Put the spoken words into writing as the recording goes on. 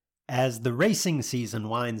As the racing season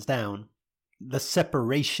winds down, the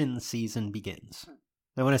separation season begins.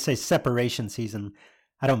 Now, when I say separation season,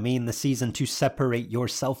 I don't mean the season to separate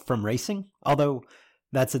yourself from racing, although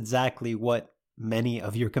that's exactly what many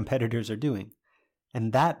of your competitors are doing.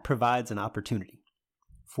 And that provides an opportunity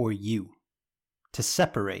for you to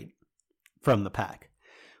separate from the pack.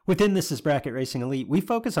 Within This Is Bracket Racing Elite, we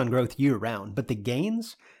focus on growth year-round, but the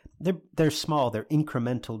gains, they're small, they're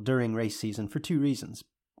incremental during race season for two reasons.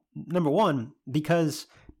 Number one, because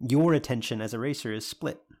your attention as a racer is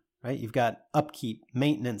split, right? You've got upkeep,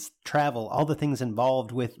 maintenance, travel, all the things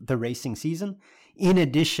involved with the racing season, in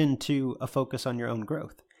addition to a focus on your own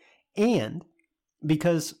growth. And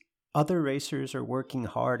because other racers are working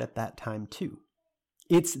hard at that time too.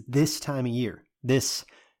 It's this time of year, this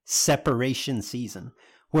separation season,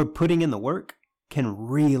 where putting in the work can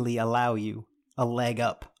really allow you a leg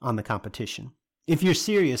up on the competition. If you're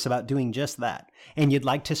serious about doing just that, and you'd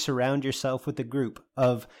like to surround yourself with a group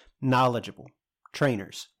of knowledgeable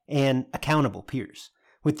trainers and accountable peers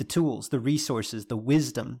with the tools, the resources, the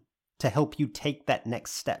wisdom to help you take that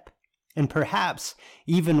next step, and perhaps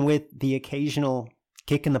even with the occasional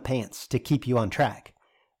kick in the pants to keep you on track,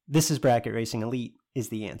 This Is Bracket Racing Elite is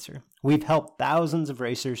the answer. We've helped thousands of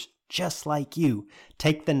racers just like you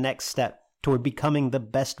take the next step toward becoming the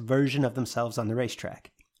best version of themselves on the racetrack.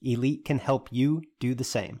 Elite can help you do the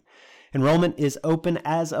same. Enrollment is open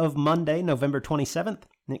as of Monday, November 27th,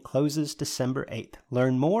 and it closes December 8th.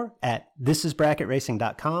 Learn more at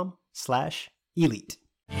thisisbracketracing.com/elite.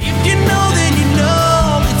 If you know, then you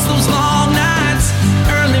know it's those long nights,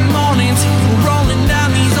 early mornings, rolling down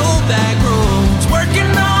these old back roads, working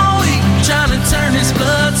all week, trying to turn his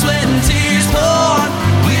blood, sweat, and tears poured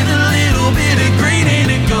with a little bit of green in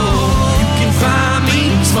it gold. You can find me,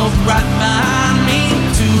 smoke right behind me,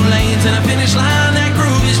 2 lanes and a finish line. That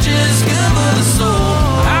groove is just good for the soul.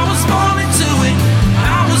 I was born into it,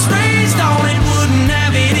 I was raised on it, wouldn't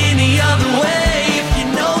have it any other way.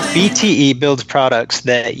 BTE builds products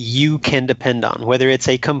that you can depend on, whether it's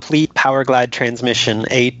a complete PowerGlide transmission,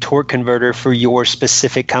 a torque converter for your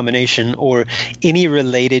specific combination, or any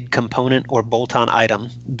related component or bolt-on item.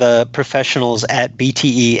 The professionals at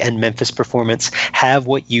BTE and Memphis Performance have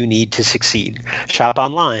what you need to succeed. Shop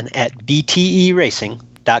online at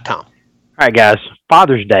bteracing.com. All right, guys,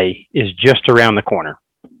 Father's Day is just around the corner,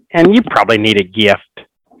 and you probably need a gift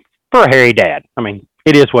for a hairy dad. I mean,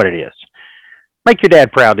 it is what it is. Make your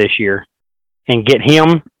dad proud this year and get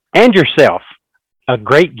him and yourself a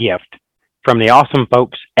great gift from the awesome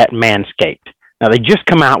folks at Manscaped. Now, they just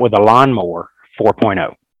come out with a Lawnmower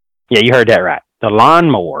 4.0. Yeah, you heard that right. The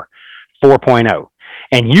Lawnmower 4.0.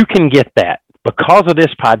 And you can get that because of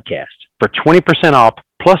this podcast for 20% off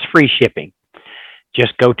plus free shipping.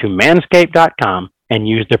 Just go to manscaped.com and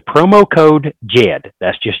use the promo code JED.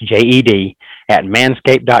 That's just JED at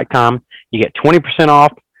manscaped.com. You get 20%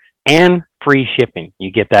 off and free shipping. You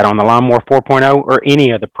get that on the Lawnmower 4.0 or any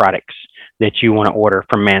of the products that you want to order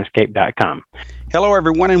from manscaped.com. Hello,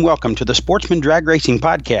 everyone, and welcome to the Sportsman Drag Racing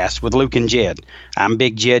Podcast with Luke and Jed. I'm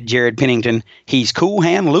Big Jed Jared Pennington. He's Cool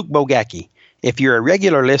Hand Luke Bogacki. If you're a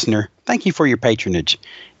regular listener, thank you for your patronage.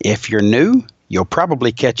 If you're new, you'll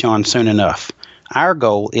probably catch on soon enough. Our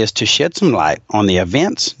goal is to shed some light on the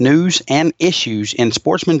events, news, and issues in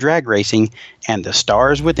sportsman drag racing and the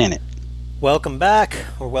stars within it. Welcome back,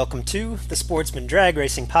 or welcome to the Sportsman Drag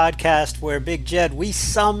Racing Podcast, where Big Jed, we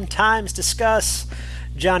sometimes discuss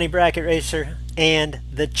Johnny Bracket Racer and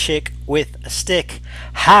the chick with a stick.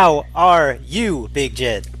 How are you, Big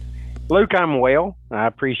Jed? Luke, I'm well. I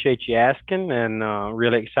appreciate you asking, and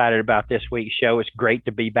really excited about this week's show. It's great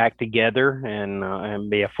to be back together and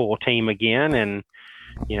be a full team again. And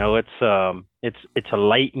you know, it's a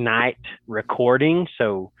late night recording,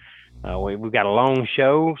 so we've got a long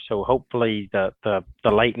show. So hopefully the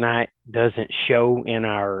late night doesn't show in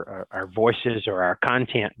our voices or our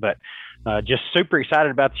content. But just super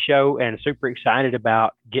excited about the show and super excited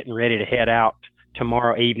about getting ready to head out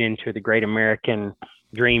tomorrow evening to the Great American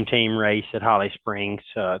Dream Team race at Holly Springs.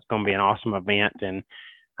 It's going to be an awesome event, and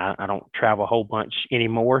I don't travel a whole bunch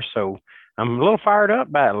anymore, so I'm a little fired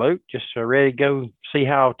up by it, Luke. Just ready to go see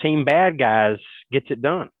how Team Bad Guys gets it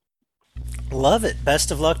done. Love it.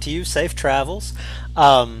 Best of luck to you. Safe travels.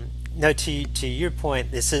 No, to your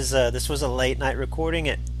point, this was a late night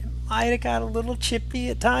recording. might have got a little chippy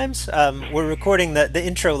at times. We're recording the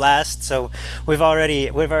intro last, so we've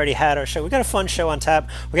already had our show. We've got a fun show on tap.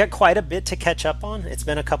 We got quite a bit to catch up on. It's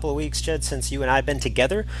been a couple of weeks, Jed, since you and I have been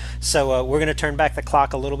together. So we're going to turn back the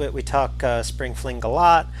clock a little bit. We talk Spring Fling a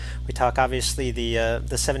lot. We talk obviously the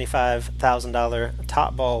 $75,000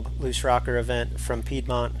 top bulb loose rocker event from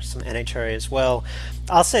Piedmont, some NHRA as well.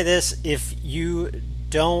 I'll say this: if you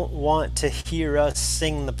don't want to hear us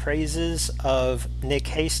sing the praises of Nick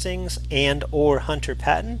Hastings and or Hunter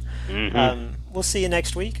Patton, we'll see you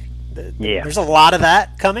next week. There's a lot of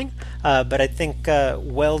that coming, but I think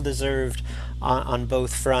well deserved on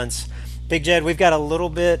both fronts. Big Jed, we've got a little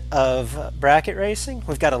bit of bracket racing,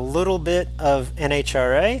 we've got a little bit of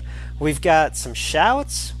NHRA, we've got some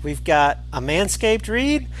shouts, we've got a Manscaped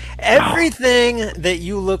read, everything that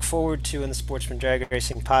you look forward to in the Sportsman Drag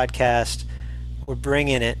Racing podcast. We're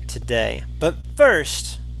bringing it today. But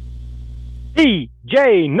first,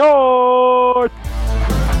 DJ North.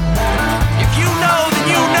 If you know, then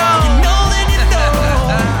you know. You know, then you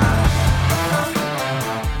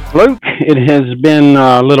know. Luke, it has been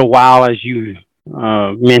a little while, as you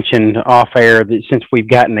mentioned off air, that since we've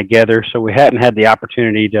gotten together, so we hadn't had the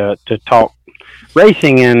opportunity to talk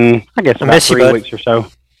racing in, I guess, about 3 weeks or so.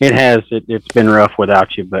 It has. It's been rough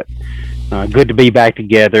without you, but good to be back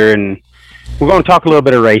together. And we're going to talk a little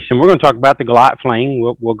bit of racing. We're going to talk about the Glot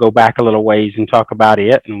Fling. We'll go back a little ways and talk about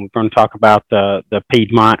it. And we're going to talk about the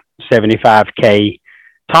Piedmont 75K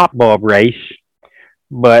top bulb race.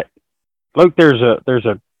 But Luke, there's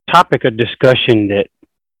a topic of discussion that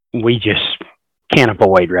we just can't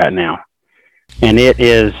avoid right now. And it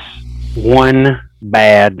is one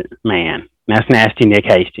bad man. That's nasty Nick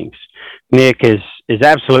Hastings. Nick is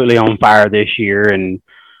absolutely on fire this year, and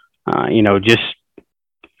just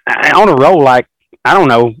on a roll like, I don't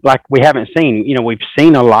know, like we haven't seen. We've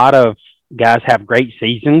seen a lot of guys have great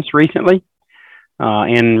seasons recently,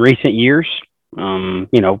 in recent years. You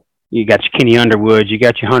got your Kenny Underwoods, you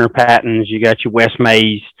got your Hunter Pattons, you got your Wes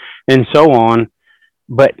Mays, and so on.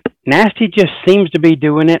 But Nasty just seems to be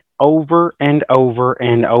doing it over and over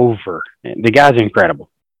and over. The guy's incredible.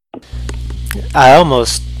 I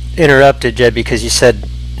almost interrupted, Jed, because you said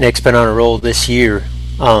Nick's been on a roll this year.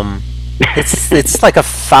 It's like a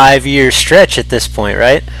 5-year stretch at this point,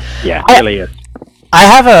 right? Yeah, it really is. I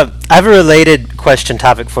have a related question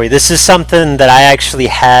topic for you. This is something that I actually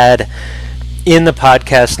had in the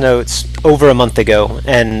podcast notes over a month ago,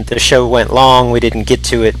 and the show went long. We didn't get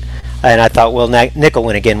to it, and I thought, well, Nick will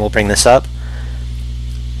win again. We'll bring this up.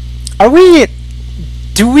 Do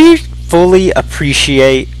we fully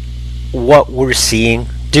appreciate what we're seeing?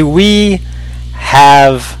 Do we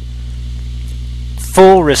have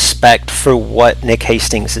full respect for what Nick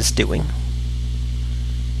Hastings is doing?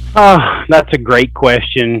 That's a great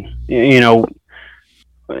question.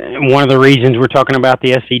 One of the reasons we're talking about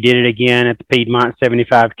this, he did it again at the Piedmont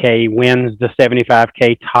 75K, wins the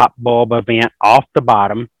 75K top bulb event off the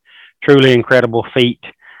bottom. Truly incredible feat.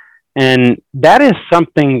 And that is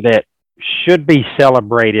something that should be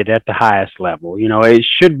celebrated at the highest level. It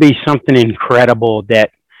should be something incredible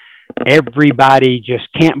that everybody just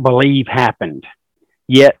can't believe happened.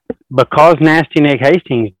 Yet, because Nasty Nick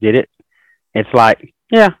Hastings did it, it's like,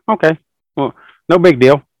 yeah, okay, well, no big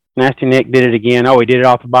deal. Nasty Nick did it again. Oh, he did it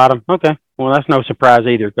off the bottom. Okay, well, that's no surprise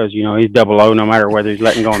either, because, he's double O no matter whether he's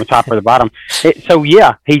letting go on the top or the bottom. So,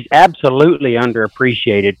 yeah, he's absolutely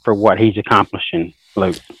underappreciated for what he's accomplishing,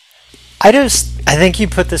 Luke. I think you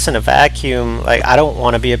put this in a vacuum. Like, I don't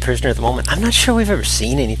want to be a prisoner at the moment. I'm not sure we've ever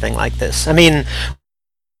seen anything like this. I mean,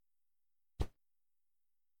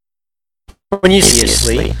 when you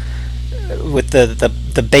seriously, with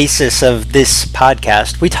the basis of this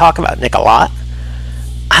podcast, we talk about Nick a lot.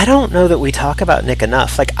 I don't know that we talk about Nick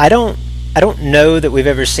enough. Like, I don't know that we've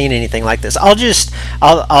ever seen anything like this.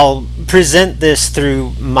 I'll present this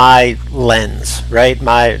through my lens, right?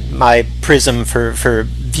 My prism for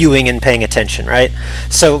viewing and paying attention, right?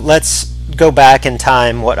 So let's go back in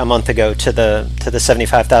time, a month ago, to the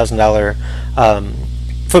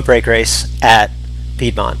 $75,000 foot brake race at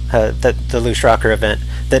Piedmont, the loose rocker event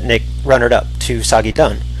that Nick runnered up to Soggy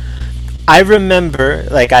Dunn. I remember,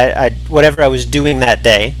 like, I whatever I was doing that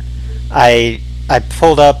day, I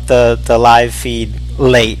pulled up the live feed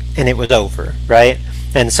late and it was over, right?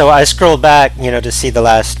 And so I scrolled back, to see the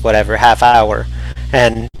last half hour,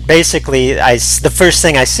 and basically the first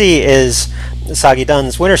thing I see is Soggy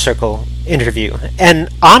Dunn's Winter Circle interview, and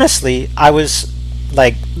honestly, I was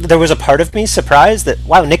like, there was a part of me surprised that,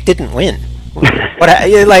 wow, Nick didn't win.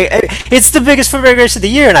 It's the biggest foot brake race of the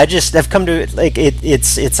year, and I just have come to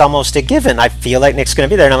it's almost a given. I feel like Nick's going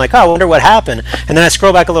to be there, and I'm like, oh, I wonder what happened. And then I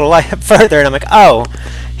scroll back a little further, and I'm like, oh,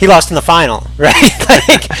 he lost in the final, right?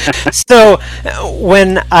 So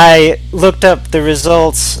when I looked up the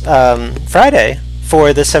results Friday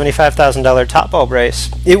for the $75,000 top bulb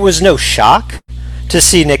race, it was no shock to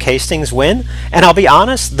see Nick Hastings win. And I'll be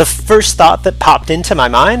honest, the first thought that popped into my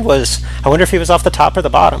mind was, I wonder if he was off the top or the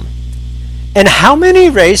bottom. And how many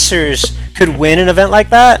racers could win an event like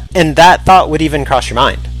that, and that thought would even cross your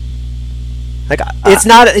mind? It's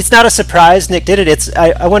not a surprise Nick did it.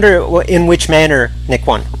 I wonder in which manner Nick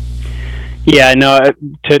won. Yeah, no,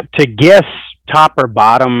 to guess top or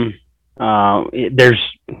bottom, there's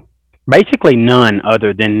basically none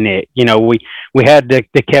other than Nick. We had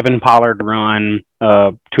the Kevin Pollard run 2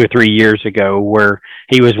 or 3 years ago where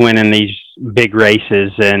he was winning these big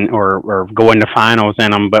races or going to finals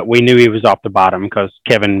in them, but we knew he was off the bottom because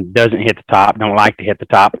Kevin doesn't hit the top, don't like to hit the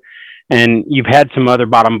top. And you've had some other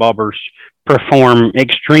bottom bulbers perform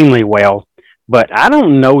extremely well, but I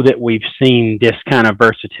don't know that we've seen this kind of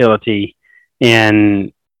versatility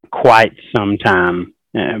in quite some time,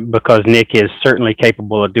 because Nick is certainly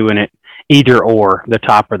capable of doing it either or, the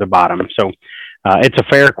top or the bottom. So it's a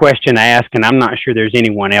fair question to ask, and I'm not sure there's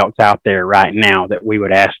anyone else out there right now that we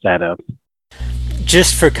would ask that of.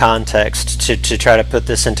 Just for context, to try to put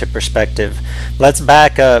this into perspective, let's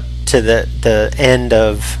back up to the end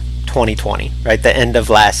of 2020, right? The end of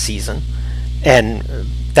last season. And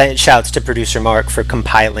that shouts to producer Mark for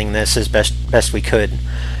compiling this as best we could.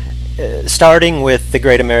 Starting with the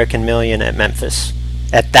Great American Million at Memphis.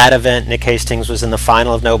 At that event, Nick Hastings was in the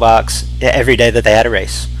final of no box every day that they had a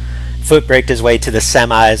race. Foot braked his way to the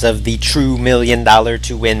semis of the true $1 million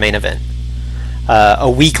to win main event.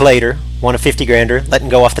 A week later, won a 50 grander, letting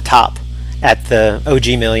go off the top at the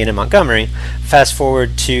OG Million in Montgomery. Fast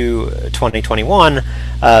forward to 2021, the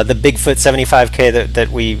Bigfoot 75K that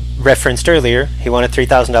we referenced earlier. He won a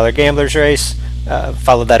 $3,000 gamblers race,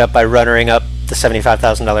 followed that up by runnering up the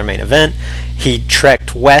 $75,000 main event. He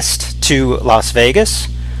trekked west to Las Vegas,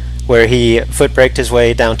 where he foot braked his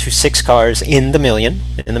way down to 6 cars in the million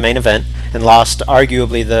in the main event and lost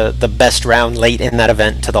arguably the best round late in that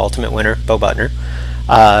event to the ultimate winner, Bo Butner.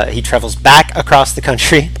 He travels back across the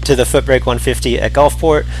country to the Footbrake 150 at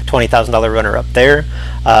Gulfport, $20,000 runner-up there.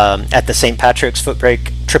 At the St. Patrick's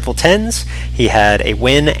Footbrake Triple Tens, he had a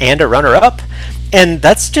win and a runner-up. And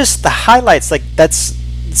that's just the highlights. That's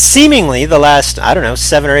seemingly the last,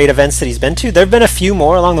 7 or 8 events that he's been to. There have been a few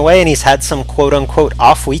more along the way, and he's had some quote-unquote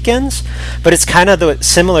off weekends. But it's kind of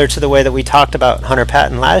similar to the way that we talked about Hunter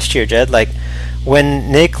Patton last year, Jed.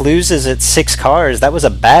 When Nick loses at 6 cars, that was a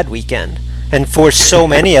bad weekend. And for so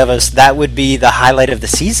many of us, that would be the highlight of the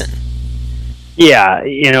season. Yeah,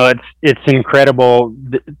 it's incredible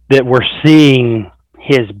that we're seeing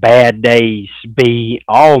his bad days be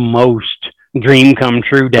almost dream come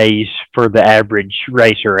true days for the average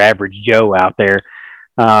racer, average Joe out there.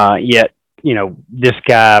 Yet, this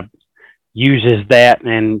guy uses that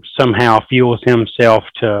and somehow fuels himself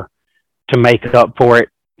to make up for it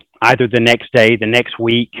either the next day, the next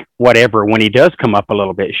week, whatever, when he does come up a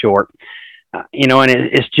little bit short. And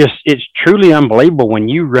it's truly unbelievable when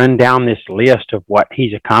you run down this list of what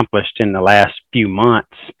he's accomplished in the last few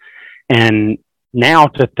months. And now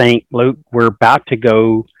to think, Luke, we're about to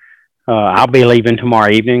go, I'll be leaving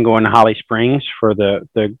tomorrow evening, going to Holly Springs for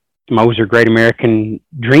the Moser Great American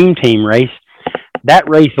Dream Team race. That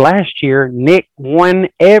race last year, Nick won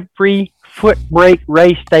every foot brake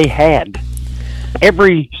race they had.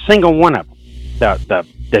 Every single one of them.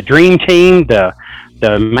 The Dream Team, the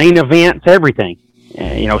main events, everything.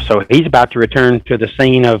 So he's about to return to the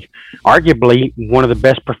scene of arguably one of the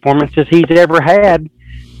best performances he's ever had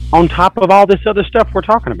on top of all this other stuff we're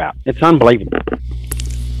talking about. It's unbelievable.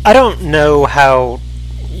 I don't know how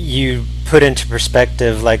you put into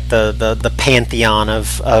perspective the pantheon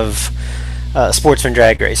of sportsman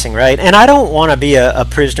drag racing, right? And I don't want to be a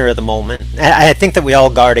prisoner of the moment. I think that we all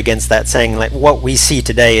guard against that, saying what we see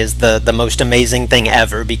today is the most amazing thing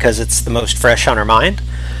ever because it's the most fresh on our mind.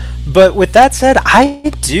 But with that said, I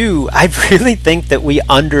really think that we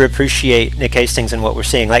underappreciate Nick Hastings and what we're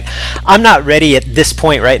seeing. I'm not ready at this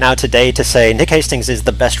point right now today to say Nick Hastings is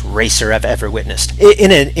the best racer I've ever witnessed.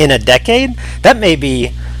 In a decade, that may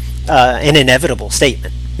be an inevitable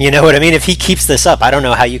statement. You know what I mean? If he keeps this up, I don't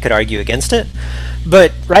know how you could argue against it.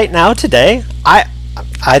 But right now, today, I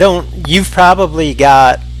don't. You've probably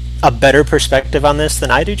got a better perspective on this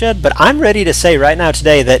than I do, Jed. But I'm ready to say right now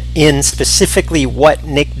today that in specifically what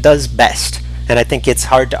Nick does best, and I think it's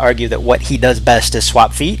hard to argue that what he does best is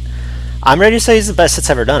swap feet. I'm ready to say he's the best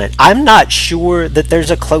that's ever done it. I'm not sure that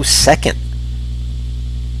there's a close second.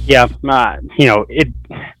 Yeah,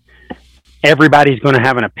 everybody's going to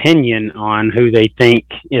have an opinion on who they think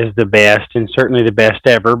is the best, and certainly the best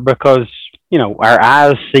ever, because, our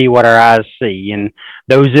eyes see what our eyes see. And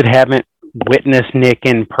those that haven't witnessed Nick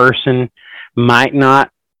in person might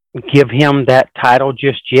not give him that title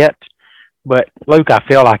just yet. But Luke, I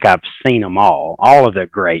feel like I've seen them all of the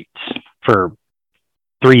greats for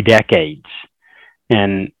 3 decades.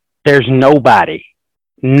 And there's nobody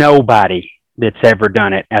that's ever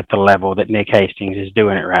done it at the level that Nick Hastings is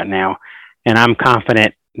doing it right now. And I'm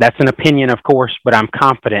confident, that's an opinion, of course, but I'm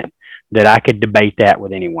confident that I could debate that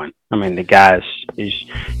with anyone. I mean, the guy is,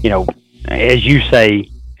 as you say,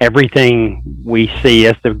 everything we see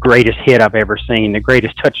as the greatest hit I've ever seen, the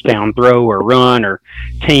greatest touchdown throw or run or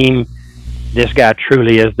team. This guy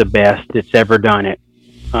truly is the best that's ever done it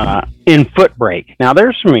in foot brake. Now,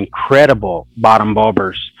 there's some incredible bottom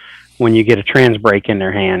bulbers when you get a trans brake button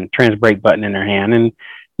in their hand, and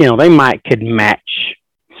they could match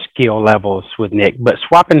skill levels with Nick, but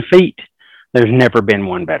swapping feet, there's never been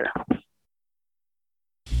one better.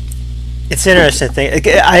 It's interesting thing.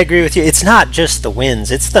 I agree with you. It's not just the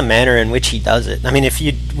wins; it's the manner in which he does it. I mean,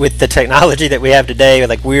 with the technology that we have today,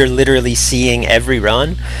 like we're literally seeing every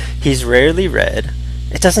run. He's rarely red.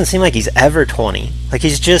 It doesn't seem like he's ever 20. Like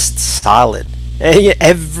he's just solid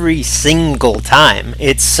every single time.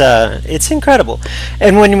 It's incredible.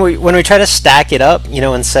 And when we try to stack it up,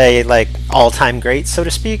 and say like all-time greats, so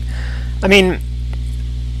to speak. I mean,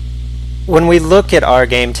 when we look at our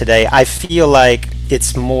game today, I feel like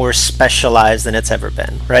it's more specialized than it's ever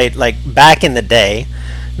been, right? Like back in the day,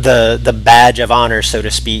 the badge of honor, so to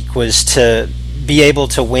speak, was to be able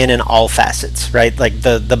to win in all facets, right? Like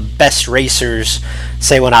the best racers,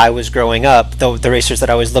 say when I was growing up, the racers that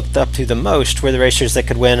I always looked up to the most were the racers that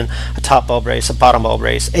could win a top bulb race, a bottom bulb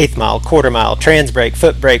race, 8th mile, quarter mile, trans brake,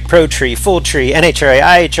 foot brake, pro tree, full tree, NHRA,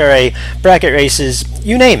 IHRA, bracket races,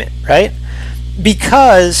 you name it, right?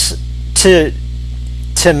 Because to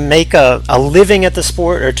make a living at the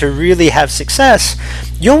sport or to really have success,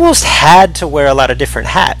 you almost had to wear a lot of different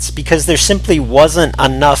hats because there simply wasn't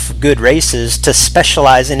enough good races to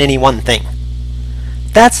specialize in any one thing.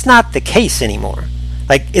 That's not the case anymore.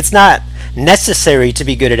 Like, it's not necessary to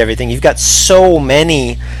be good at everything. You've got so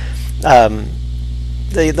many,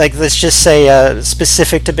 let's just say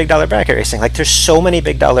specific to big dollar bracket racing. Like, there's so many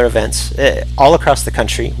big dollar events all across the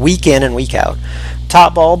country, week in and week out.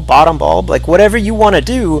 Top bulb, bottom bulb, like whatever you want to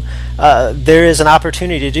do, there is an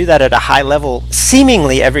opportunity to do that at a high level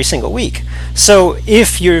seemingly every single week. So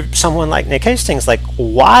if you're someone like Nick Hastings, like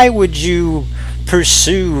why would you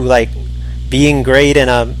pursue like being great in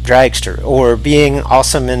a dragster or being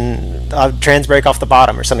awesome in a trans brake off the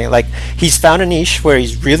bottom or something? Like, he's found a niche where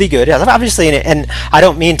he's really good, obviously, and I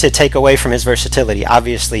don't mean to take away from his versatility.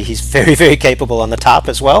 Obviously he's very, very capable on the top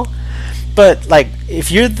as well. But like, if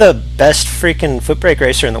you're the best freaking foot brake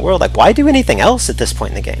racer in the world, like, why do anything else at this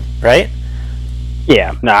point in the game, right?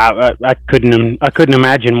 Yeah, no, I couldn't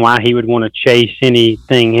imagine why he would want to chase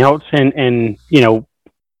anything else. And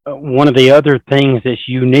one of the other things that's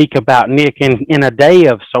unique about Nick, in a day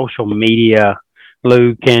of social media,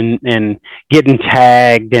 Luke, and getting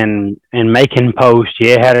tagged and making posts,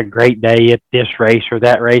 had a great day at this race or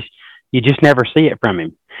that race, you just never see it from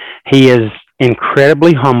him. He is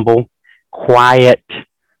incredibly humble, quiet,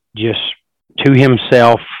 just to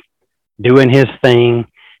himself, doing his thing.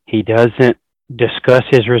 He doesn't discuss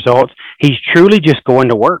his results. He's truly just going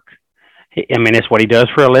to work. I mean, it's what he does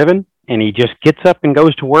for a living, and he just gets up and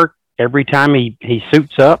goes to work every time he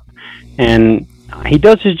suits up, and he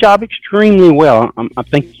does his job extremely well. I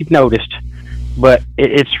think you've noticed, but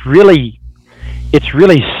it's really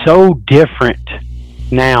so different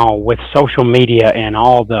now with social media and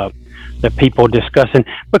all the people discussing,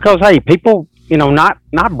 because hey, people, not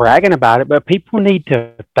bragging about it, but people need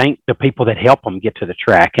to thank the people that help them get to the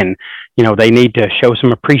track, and they need to show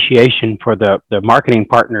some appreciation for the marketing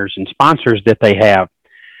partners and sponsors that they have.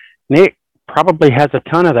 Nick probably has a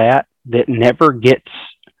ton of that never gets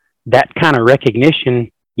that kind of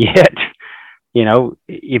recognition yet.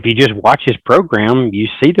 If you just watch his program, you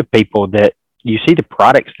see the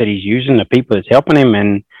products that he's using, the people that's helping him,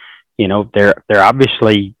 and they're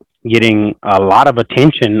obviously getting a lot of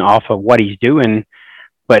attention off of what he's doing,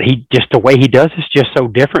 but the way he does is just so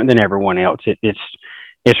different than everyone else.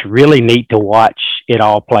 It's really neat to watch it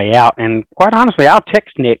all play out. And quite honestly, I'll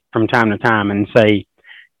text Nick from time to time and say,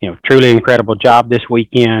 truly incredible job this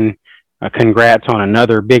weekend. Congrats on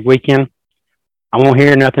another big weekend. I won't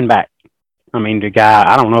hear nothing back. I mean, the guy,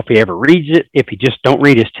 I don't know if he ever reads it, if he just don't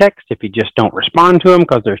read his text, if he just don't respond to him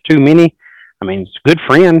because there's too many. I mean, it's a good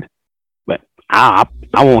friend, but I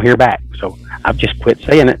won't hear back. So I've just quit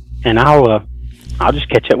saying it, and I'll I'll just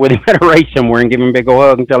catch up with him at a race somewhere and give him a big old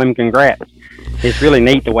hug and tell him congrats. It's really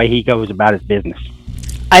neat the way he goes about his business.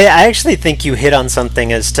 I actually think you hit on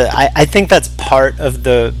something as to, I think that's part of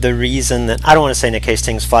the reason that, I don't want to say Nick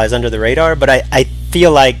Hastings flies under the radar, but I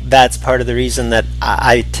feel like that's part of the reason that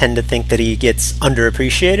I tend to think that he gets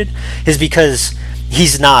underappreciated, is because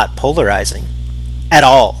he's not polarizing at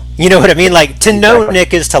all. You know what I mean? Like, to know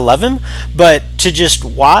Nick is to love him, but to just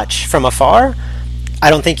watch from afar, I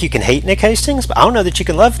don't think you can hate Nick Hastings, but I don't know that you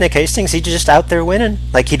can love Nick Hastings. He's just out there winning.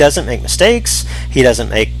 Like, he doesn't make mistakes. He doesn't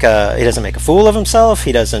make a fool of himself.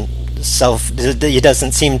 He doesn't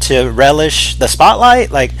seem to relish the spotlight.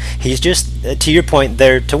 Like, he's just, to your point,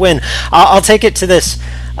 there to win. I'll take it to this.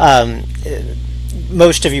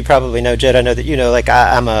 Most of you probably know, Jed. I know that you know. Like,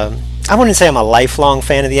 I wouldn't say I'm a lifelong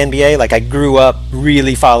fan of the NBA. Like, I grew up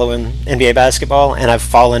really following NBA basketball, and I've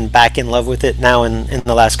fallen back in love with it now in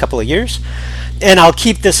the last couple of years. And I'll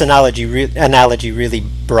keep this analogy really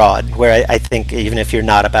broad, where I think even if you're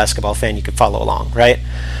not a basketball fan, you could follow along, right?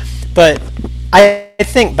 But I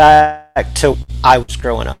think back to I was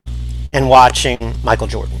growing up and watching Michael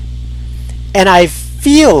Jordan, and I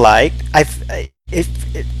feel like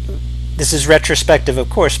this is retrospective, of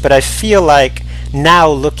course, but I feel like now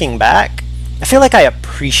looking back, I feel like I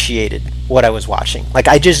appreciated what I was watching. Like,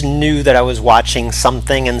 I just knew that I was watching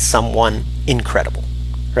something and someone incredible.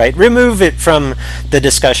 Right? Remove it from the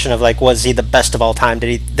discussion of, like, was he the best of all time?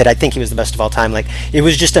 Did I think he was the best of all time? Like, it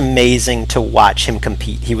was just amazing to watch him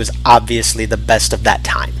compete. He was obviously the best of that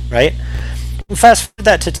time, right? Fast forward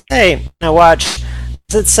that to today, I watch,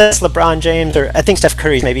 it says LeBron James, or I think Steph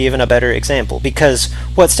Curry is maybe even a better example, because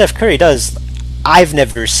what Steph Curry does, I've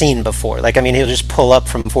never seen before. Like, I mean, he'll just pull up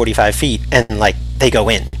from 45 feet and, like, they go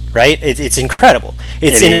in, right? It's incredible.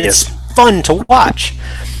 It's fun to watch.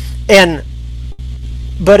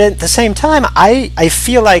 But at the same time, I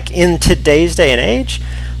feel like in today's day and age,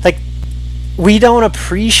 like, we don't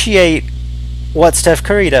appreciate what Steph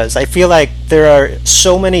Curry does. I feel like there are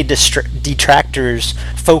so many detractors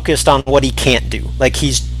focused on what he can't do. Like,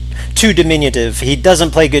 he's too diminutive. He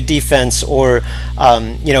doesn't play good defense, or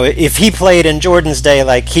if he played in Jordan's day,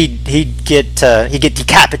 like, he'd get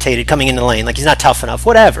decapitated coming in the lane. Like, he's not tough enough.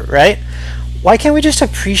 Whatever, right? Why can't we just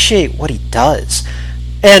appreciate what he does?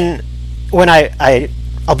 And when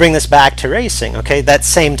I'll bring this back to racing, okay? That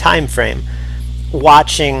same time frame,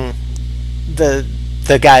 watching the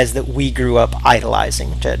guys that we grew up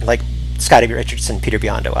idolizing, like Scotty Richardson, Peter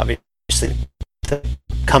Biondo, obviously,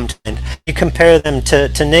 come to mind. You compare them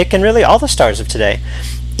to Nick and really all the stars of today.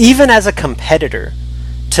 Even as a competitor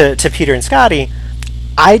to Peter and Scotty,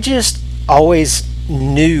 I just always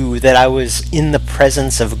knew that I was in the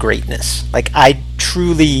presence of greatness. Like, I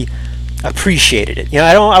truly appreciated it.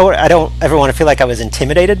 I don't ever want to feel like I was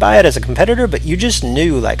intimidated by it as a competitor, but you just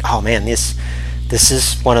knew, like, oh man, this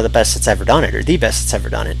is one of the best that's ever done it, or the best that's ever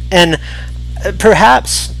done it. And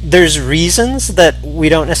perhaps there's reasons that we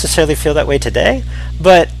don't necessarily feel that way today,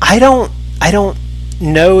 but I don't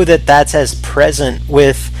know that that's as present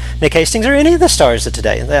with Nick Hastings or any of the stars of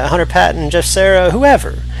today, Hunter Patton, Jeff Serra,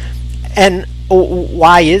 whoever. And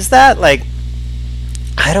why is that? Like,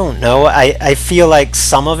 I don't know. I feel like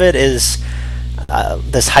some of it is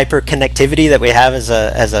this hyper connectivity that we have as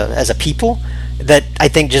a people, that I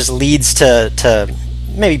think just leads to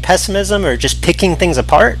maybe pessimism or just picking things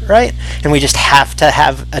apart, right? And we just have to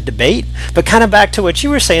have a debate. But kind of back to what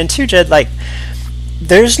you were saying too, Jed, like,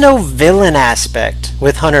 there's no villain aspect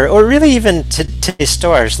with Hunter, or really even today's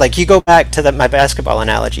stars. Like, you go back to my basketball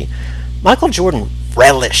analogy. Michael Jordan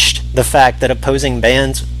relished the fact that opposing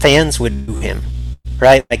fans would boo him.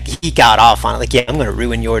 Right? Like, he got off on it. Like, yeah, I'm going to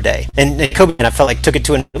ruin your day. And Kobe, I felt like, took it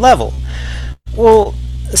to a new level. Well,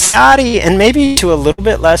 Scotty, and maybe to a little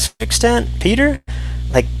bit less extent, Peter,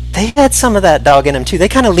 like, they had some of that dog in them too. They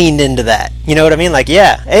kind of leaned into that. You know what I mean? Like,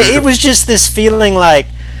 yeah, it was just this feeling like,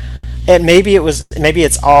 and maybe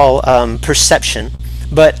it's all perception,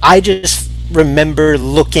 but I just remember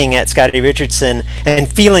looking at Scotty Richardson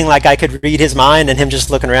and feeling like I could read his mind, and him just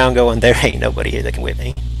looking around going, there ain't nobody here that can whip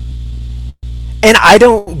me. And I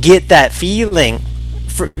don't get that feeling,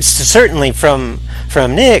 certainly from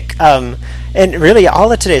Nick, and really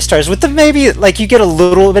all of today's stars. With maybe, like, you get a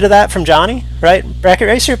little bit of that from Johnny, right, Bracket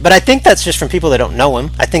Racer, but I think that's just from people that don't know him.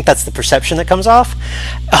 I think that's the perception that comes off.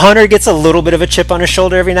 Hunter gets a little bit of a chip on his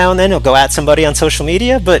shoulder every now and then. He'll go at somebody on social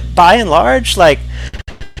media, but by and large, like,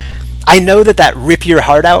 I know that rip your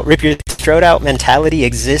heart out, rip your throat out mentality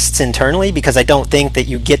exists internally, because I don't think that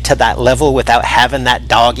you get to that level without having that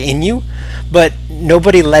dog in you. But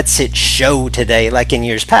nobody lets it show today like in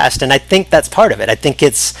years past, and I think that's part of it. I think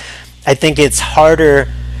it's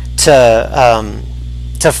harder to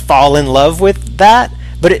to fall in love with that,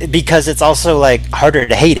 but because it's also like harder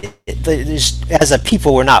to hate it. As a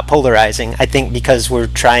people, we're not polarizing, I think, because we're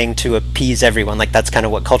trying to appease everyone. Like, that's kind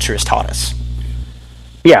of what culture has taught us.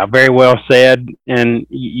 Yeah, very well said. And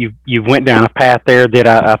you went down a path there that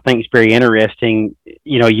I think is very interesting.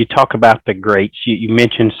 You know, you talk about the greats. You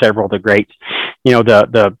mentioned several of the greats. You know,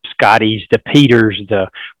 the Scotties, the Peters, the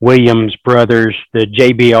Williams brothers, the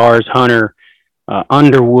JBRs, Hunter,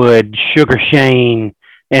 Underwood, Sugar Shane,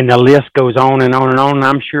 and the list goes on and on and on. And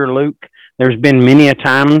I'm sure, Luke, there's been many a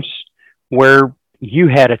times where you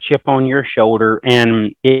had a chip on your shoulder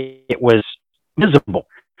and it was visible.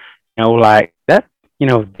 You know, like that. You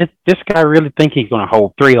know, this guy really think he's going to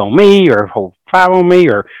hold 3 on me or hold 5 on me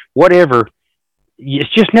or whatever.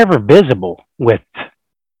 It's just never visible with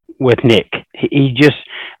Nick. He just,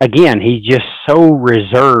 again, he's just so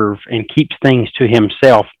reserved and keeps things to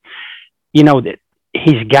himself. You know, that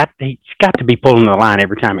he's got to be pulling the line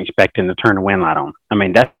every time expecting to turn the wind light on. I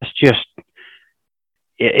mean, that's just,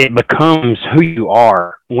 it becomes who you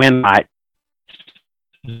are when light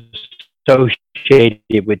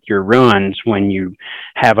associated with your runs when you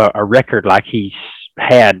have a record like he's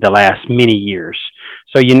had the last many years.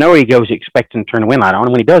 So you know he goes expecting to turn the wind light on,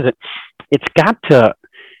 and when he does it, it's got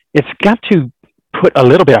to put a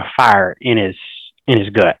little bit of fire in his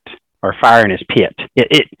gut or fire in his pit.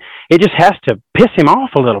 It just has to piss him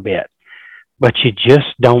off a little bit, but you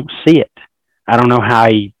just don't see it. I don't know how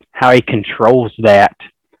he controls that,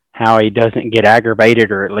 how he doesn't get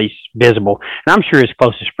aggravated or at least visible. And I'm sure his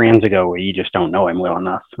closest friends go, well, you just don't know him well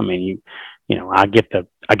enough. I mean, you know, I get the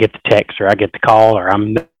text or I get the call or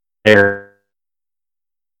I'm there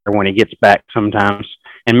when he gets back sometimes.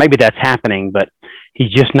 And maybe that's happening, but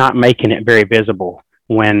he's just not making it very visible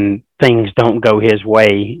when things don't go his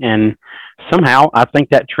way. And somehow I think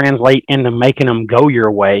that translates into making them go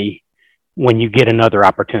your way when you get another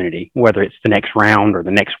opportunity, whether it's the next round or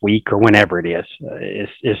the next week or whenever it is.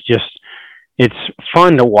 It's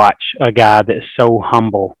fun to watch a guy that's so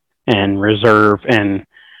humble and reserved and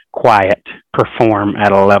quiet perform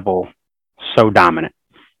at a level so dominant.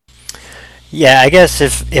 Yeah, I guess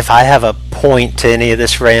if I have a point to any of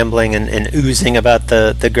this rambling and oozing about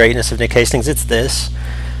the greatness of Nick Hastings, it's this.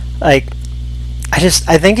 Like, I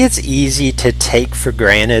think it's easy to take for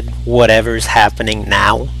granted whatever's happening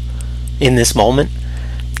now in this moment.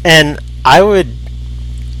 And I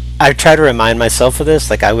try to remind myself of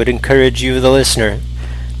this. Like, I would encourage you, the listener,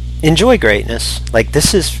 enjoy greatness. Like,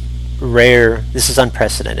 this is rare. This is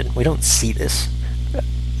unprecedented. We don't see this.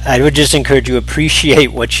 I would just encourage you,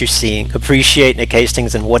 appreciate what you're seeing. Appreciate Nick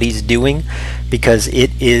Hastings and what he's doing, because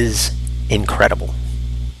it is incredible.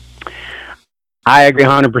 I agree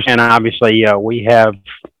 100%. Obviously, we have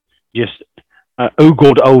just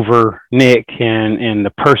oogled over Nick and the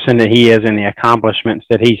person that he is and the accomplishments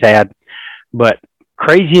that he's had. But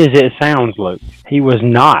crazy as it sounds, Luke, he was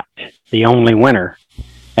not the only winner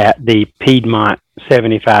at the Piedmont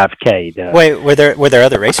 75K. Wait, were there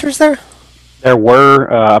other racers there? There were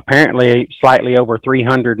apparently slightly over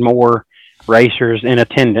 300 more racers in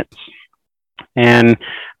attendance. And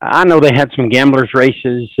I know they had some gamblers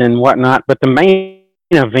races and whatnot, but the main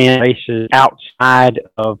event races outside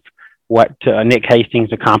of what Nick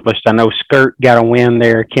Hastings accomplished. I know Skirt got a win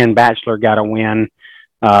there. Ken Batchelor got a win.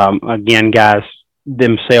 Again, guys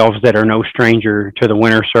themselves that are no stranger to the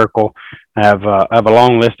winner's circle have a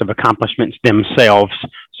long list of accomplishments themselves.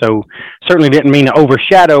 So certainly didn't mean to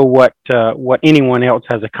overshadow what anyone else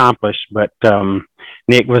has accomplished, but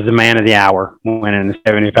Nick was the man of the hour, winning the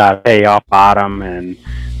 75K off bottom, and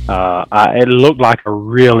it looked like a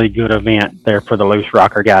really good event there for the Loose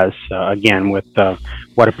Rocker guys, again, with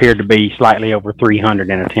what appeared to be slightly over 300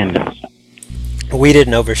 in attendance. We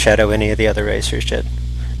didn't overshadow any of the other racers, Jed.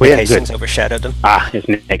 Nick Hastings overshadowed them. It's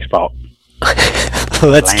Nick's fault.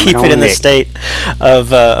 Let's keep it in the state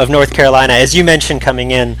of North Carolina. As you mentioned coming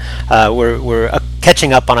in, we're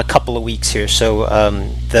catching up on a couple of weeks here. So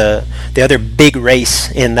the other big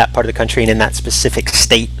race in that part of the country and in that specific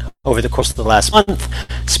state over the course of the last month,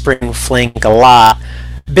 Spring Fling Galat.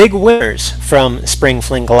 Big winners from Spring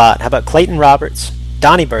Fling Galat. How about Clayton Roberts,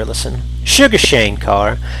 Donnie Burleson, Sugar Shane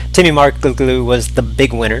Carr, Timmy Markaglu was the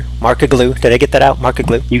big winner. Markaglu, did I get that out?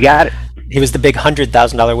 Markaglu. You got it. He was the big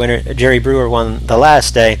 $100,000 winner. Jerry Brewer won the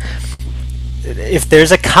last day. If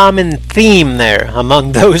there's a common theme there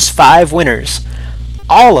among those 5 winners,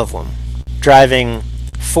 all of them driving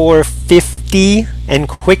 450 and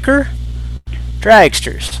quicker,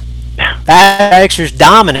 dragsters. Dragsters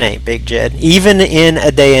dominate, Big Jed. Even in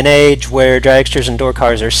a day and age where dragsters and door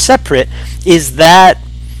cars are separate, is that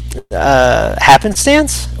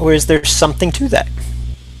happenstance, or is there something to that?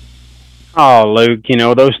 Oh, Luke,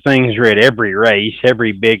 those things are at every race,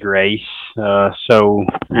 every big race. I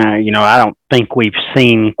don't think we've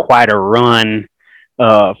seen quite a run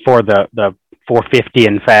for the 450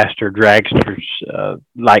 and faster dragsters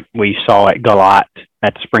like we saw at Galat,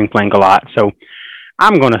 at the Spring Fling Galat. So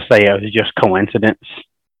I'm going to say it was just coincidence.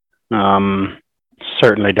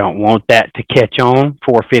 Certainly don't want that to catch on.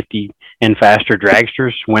 450 and faster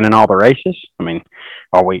dragsters winning all the races. I mean,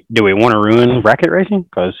 do we want to ruin bracket racing?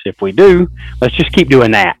 Because if we do, let's just keep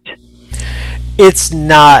doing that. It's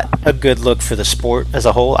not a good look for the sport as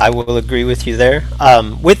a whole. I will agree with you there.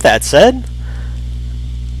 With that said,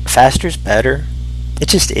 faster's better. It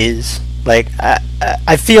just is. Like,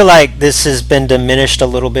 I feel like this has been diminished a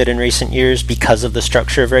little bit in recent years because of the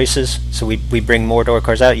structure of races. So we bring more door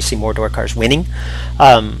cars out. You see more door cars winning.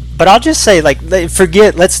 But I'll just say, like,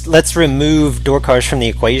 let's remove door cars from the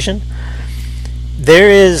equation.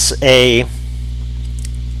 There is a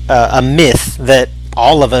myth that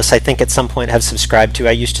all of us, I think, at some point have subscribed to.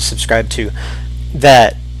 I used to subscribe to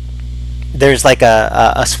that. There's like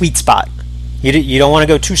a sweet spot. You don't want to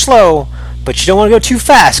go too slow, but you don't want to go too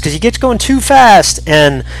fast, because you get going too fast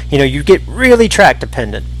and you get really track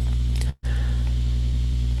dependent.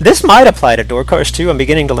 This might apply to door cars too. I'm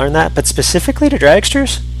beginning to learn that, but specifically to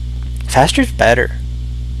dragsters, faster's better.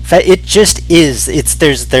 It just is.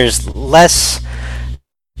 There's less.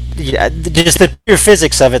 Yeah, just the pure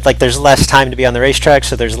physics of it, like there's less time to be on the racetrack,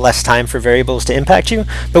 so there's less time for variables to impact you.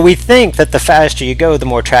 But we think that the faster you go, the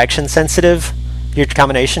more traction sensitive your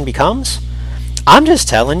combination becomes. I'm just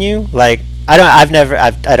telling you, like, I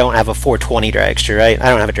don't have a 420 dragster, right? I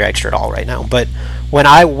don't have a dragster at all right now. But when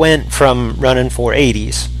I went from running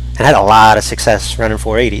 480s and had a lot of success running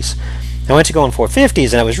 480s, I went to going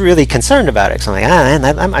 450s and I was really concerned about it. Because I'm like, man,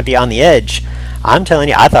 that might be on the edge. I'm telling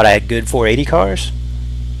you, I thought I had good 480 cars.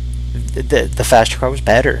 The faster car was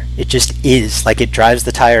better. It just is. Like, it drives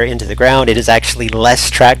the tire into the ground. It is actually less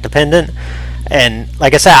track dependent. And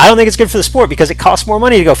like I said, I don't think it's good for the sport because it costs more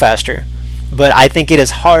money to go faster. But I think it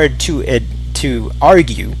is hard to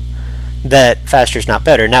argue that faster is not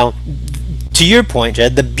better. Now, to your point,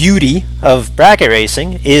 Jed, the beauty of bracket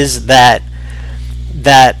racing is that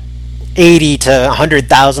 $80,000 to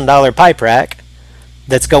 $100,000 pipe rack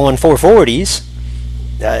that's going 440s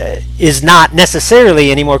is not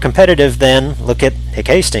necessarily any more competitive than, look at Nick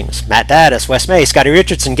Hastings, Matt Daddis, Wes May, Scotty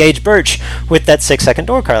Richardson, Gage Birch with that 6-second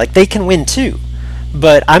door car. Like, they can win too.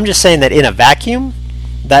 But I'm just saying that in a vacuum,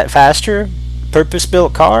 that faster,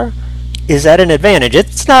 purpose-built car is at an advantage.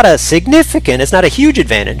 It's not a huge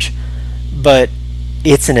advantage, but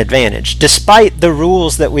it's an advantage. Despite the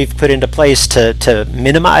rules that we've put into place to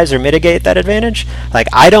minimize or mitigate that advantage, like,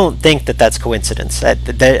 I don't think that that's coincidence.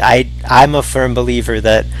 I'm a firm believer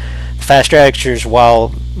that fast dragsters,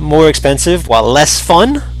 while more expensive, while less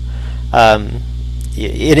fun,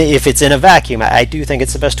 if it's in a vacuum, I do think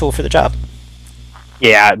it's the best tool for the job.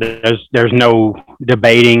 Yeah, there's no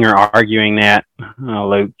debating or arguing that,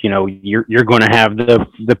 Luke. You're going to have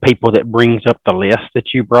the people that brings up the list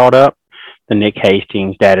that you brought up, the Nick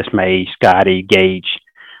Hastings, Daddis May, Scotty, Gage,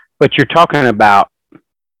 but you're talking about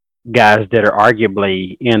guys that are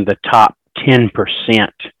arguably in the top 10%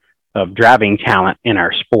 of driving talent in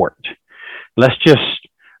our sport. Let's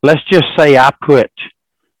just say I put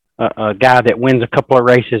a guy that wins a couple of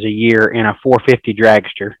races a year in a 450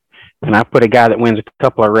 dragster, and I put a guy that wins a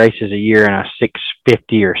couple of races a year in a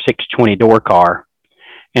 650 or 620 door car,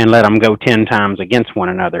 and let them go 10 times against one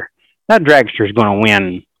another. That dragster is going to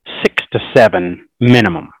win 6 to 7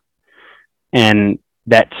 minimum. And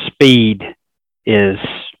that speed is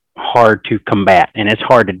hard to combat, and it's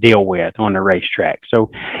hard to deal with on the racetrack. So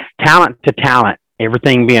talent to talent,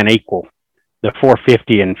 everything being equal, the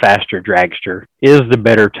 450 and faster dragster is the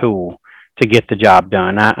better tool to get the job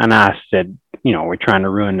done. I said, we're trying to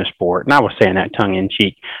ruin the sport. And I was saying that tongue in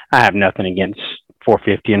cheek. I have nothing against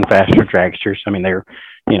 450 and faster dragsters. I mean, they're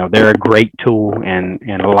a great tool, and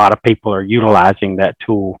a lot of people are utilizing that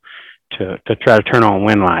tool to try to turn on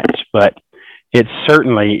win lights. But it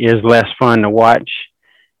certainly is less fun to watch,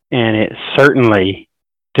 and it certainly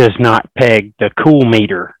does not peg the cool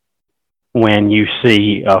meter when you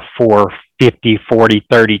see a 450, 40,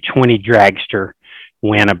 30, 20 dragster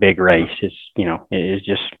win a big race. It is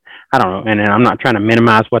just, I don't know. And I'm not trying to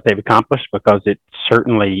minimize what they've accomplished, because it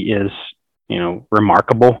certainly is,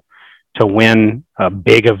 remarkable to win a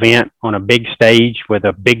big event on a big stage with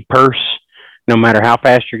a big purse, no matter how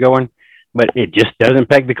fast you're going. But it just doesn't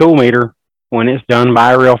peg the cool meter when it's done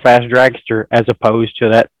by a real fast dragster, as opposed to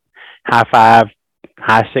that high five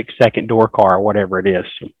high 6-second door car or whatever it is.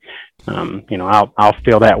 I'll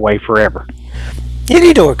feel that way forever.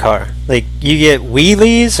 Any door car. Like, you get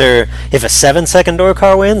wheelies, or if a 7-second door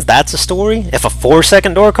car wins, that's a story. If a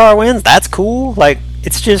 4-second door car wins, that's cool. Like,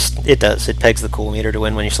 it pegs the cool meter to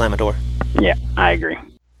win when you slam a door. Yeah, I agree.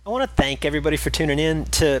 I want to thank everybody for tuning in.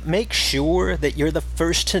 To make sure that you're the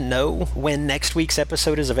first to know when next week's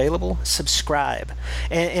episode is available, subscribe.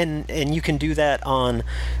 And you can do that on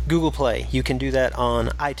Google Play. You can do that on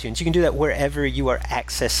iTunes. You can do that wherever you are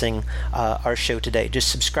accessing our show today.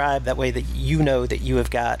 Just subscribe. That way that you know that you have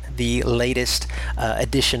got the latest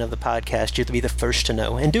edition of the podcast. You'll be the first to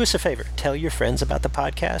know. And do us a favor. Tell your friends about the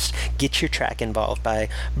podcast. Get your track involved by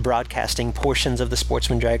broadcasting portions of the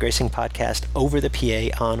Sportsman Drag Racing podcast over the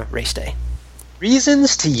PA on race day.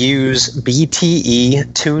 Reasons to use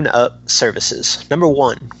BTE tune-up services. Number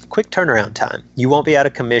 1, quick turnaround time. You won't be out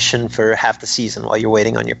of commission for half the season while you're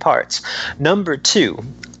waiting on your parts. Number 2,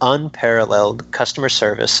 unparalleled customer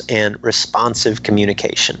service and responsive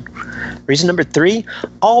communication. Reason number 3,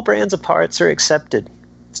 all brands of parts are accepted.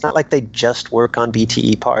 It's not like they just work on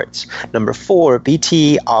BTE parts. Number 4,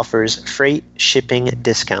 BTE offers freight shipping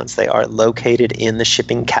discounts. They are located in the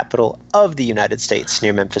shipping capital of the United States,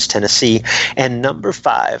 near Memphis, Tennessee. And number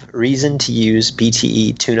 5, reason to use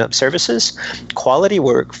BTE tune-up services. Quality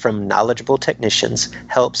work from knowledgeable technicians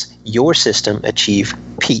helps your system achieve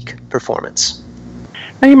peak performance.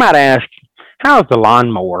 Now you might ask, how is the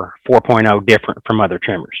Lawnmower 4.0 different from other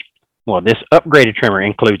trimmers? Well, this upgraded trimmer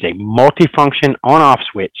includes a multifunction on-off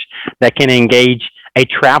switch that can engage a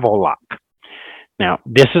travel lock. Now,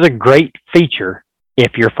 this is a great feature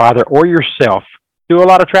if your father or yourself do a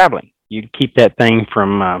lot of traveling. You keep that thing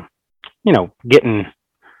from, getting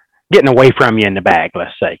away from you in the bag,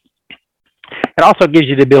 let's say. It also gives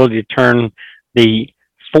you the ability to turn the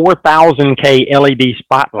 4000K LED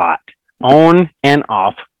spotlight on and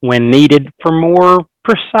off when needed for more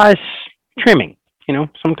precise trimming.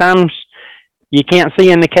 Sometimes you can't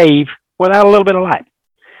see in the cave without a little bit of light.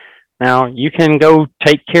 Now, you can go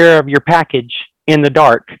take care of your package in the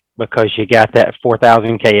dark because you got that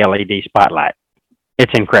 4000K LED spotlight.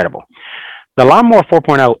 It's incredible. The Lawnmower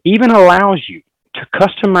 4.0 even allows you to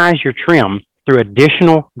customize your trim through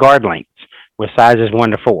additional guard lengths with sizes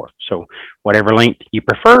 1 to 4. So whatever length you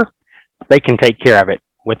prefer, they can take care of it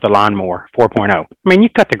with the Lawnmower 4.0. I mean, you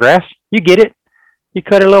cut the grass, you get it. You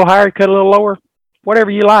cut it a little higher, cut it a little lower.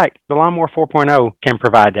 Whatever you like, the Lawnmower 4.0 can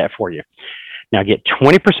provide that for you. Now get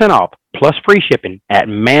 20% off plus free shipping at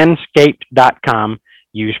manscaped.com.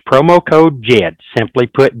 Use promo code JED, simply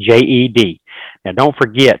put JED. Now don't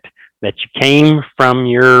forget that you came from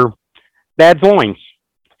your dad's loins.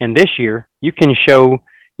 And this year, you can show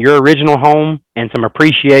your original home and some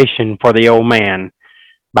appreciation for the old man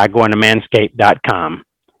by going to manscaped.com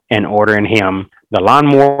and ordering him the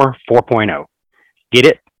Lawnmower 4.0. Get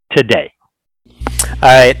it today. All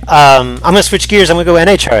right, I'm gonna switch gears. I'm gonna go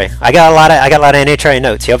NHRA. I got a lot of NHRA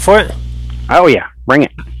notes. You up for it? Oh yeah, bring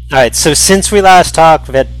it. All right. So since we last talked,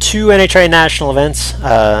 we've had 2 NHRA national events.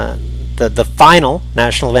 The final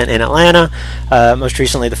national event in Atlanta. Most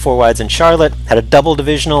recently, the 4 wides in Charlotte. Had a double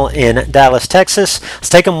divisional in Dallas, Texas. Let's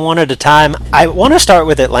take them one at a time. I want to start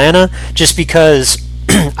with Atlanta just because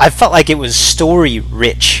I felt like it was story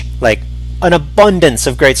rich, like an abundance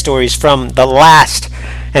of great stories from the last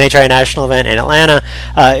NHRA national event in Atlanta.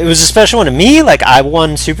 It was a special one to me. Like, I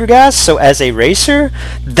won Supergas, so as a racer,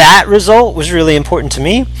 that result was really important to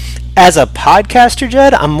me. As a podcaster,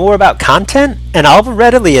 Jed, I'm more about content, and I'll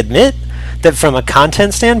readily admit that from a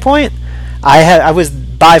content standpoint, I was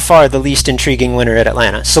by far the least intriguing winner at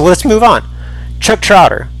Atlanta. So let's move on. Chuck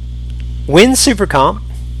Trotter wins Super Comp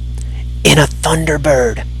in a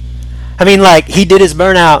Thunderbird. I mean, like, he did his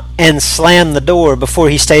burnout and slammed the door before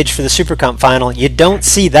he staged for the Super Comp final. You don't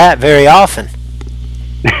see that very often.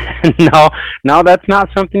 No, that's not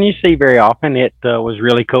something you see very often. It was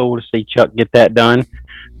really cool to see Chuck get that done.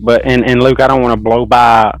 But and Luke, I don't want to blow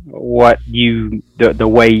by what the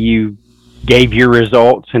way you gave your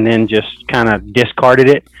results and then just kind of discarded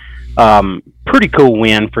it. Pretty cool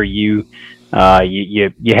win for you.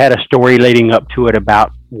 You had a story leading up to it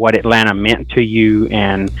about what Atlanta meant to you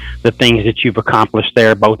and the things that you've accomplished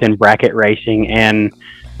there, both in bracket racing and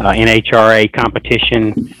NHRA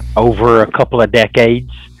competition over a couple of decades.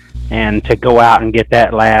 And to go out and get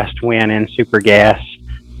that last win in Super Gas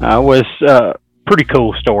was a pretty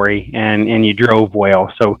cool story, and you drove well.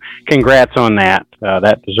 So congrats on that.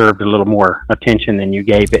 That deserved a little more attention than you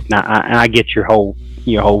gave it. And I get your whole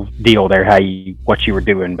deal there, what you were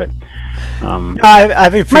doing, but I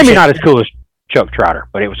appreciate maybe not as cool as Chuck Trotter,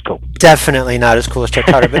 but it was cool. Definitely not as cool as Chuck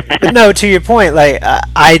Trotter, but no, to your point, like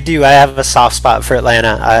I have a soft spot for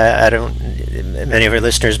Atlanta. I don't. Many of our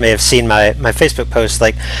listeners may have seen my Facebook post,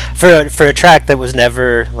 like for a track that was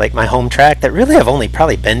never like my home track, that really I've only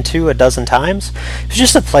probably been to a dozen times. It was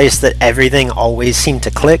just a place that everything always seemed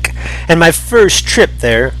to click. And my first trip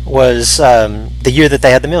there was the year that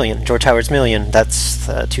they had the Million, George Howard's Million. That's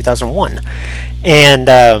 2001, and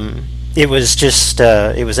it was just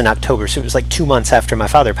it was in October, so it was like 2 months after my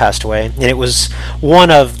father passed away, and it was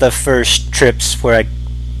one of the first trips where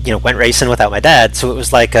I went racing without my dad. So it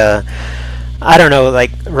was like I don't know,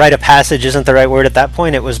 like rite of passage isn't the right word at that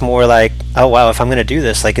point. It was more like, oh wow, if I'm going to do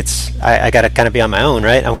this, like I got to kind of be on my own,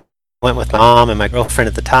 right? I went with my mom and my girlfriend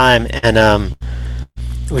at the time, and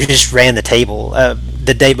we just ran the table.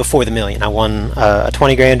 The day before the Million, I won a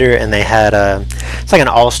 20 grander, and they had it's like an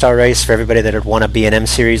all-star race for everybody that had won a B&M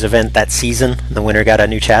Series event that season. The winner got a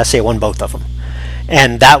new chassis. I won both of them.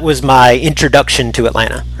 And that was my introduction to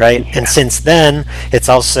Atlanta, right? Yeah. And since then, it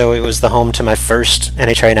was the home to my first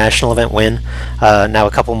NHRA national event win. Now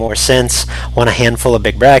a couple more since. Won a handful of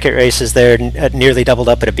big bracket races there. Nearly doubled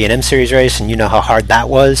up at a B&M Series race, and you know how hard that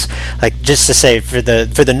was. Like, just to say, for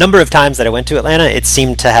the number of times that I went to Atlanta, it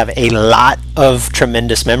seemed to have a lot of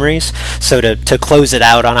tremendous memories. So to close it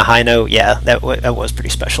out on a high note, yeah, that was pretty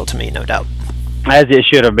special to me, no doubt. As it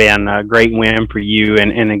should have been. A great win for you,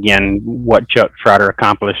 and again, what Chuck Trotter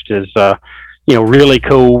accomplished is really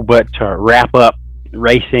cool. But to wrap up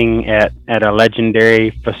racing at a legendary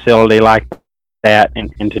facility like that,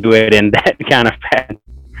 and to do it in that kind of fashion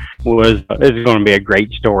is going to be a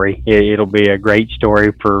great story. It'll be a great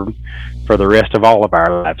story for the rest of all of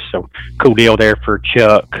our lives. So cool deal there for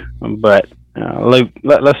Chuck. But Luke,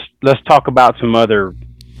 let's talk about some other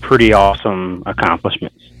pretty awesome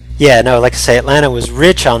accomplishments. Yeah, no, like I say, Atlanta was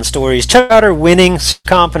rich on stories. Chuck Trotter winning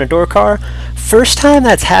comp in a door car. First time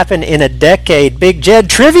that's happened in a decade. Big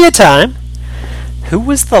Jed, trivia time. Who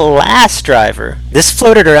was the last driver? This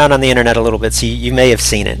floated around on the internet a little bit, so you may have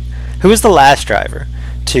seen it. Who was the last driver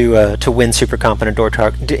to win Super Comp in a door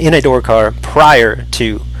car prior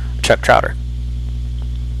to Chuck Trotter?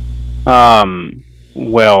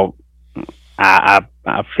 Well, I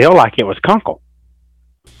feel like it was Kunkel,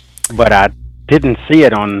 but I didn't see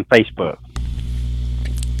it on Facebook.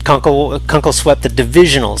 Kunkel swept the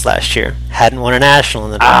divisionals last year. Hadn't won a national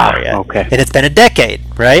in the door yet. Okay. And it's been a decade,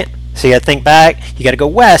 right? So you got to think back. You got to go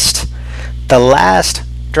west. The last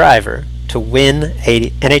driver to win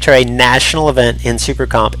a NHRA national event in Super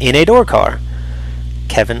Comp in a door car,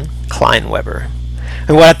 Kevin Kleinweber.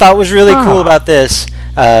 And what I thought was really cool about this,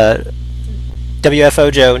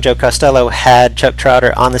 WFO Joe Costello had Chuck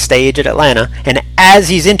Trotter on the stage at Atlanta, and as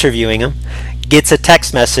he's interviewing him, gets a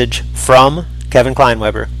text message from Kevin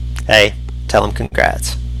Kleinweber. Hey, tell him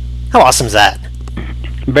congrats. How awesome is that?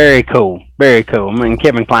 Very cool. Very cool. I mean,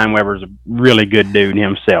 Kevin Kleinweber's a really good dude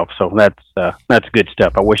himself, so that's good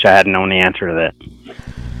stuff. I wish I had known the answer to that.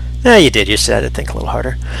 No, you did. You just had to think a little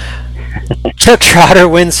harder. Chuck Trotter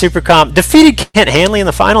wins Super Comp, defeated Kent Hanley in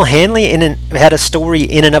the final. Hanley had a story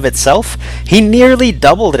in and of itself. He nearly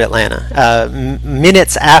doubled at Atlanta.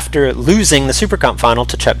 Minutes after losing the Super Comp final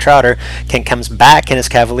to Chuck Trotter, Kent comes back in his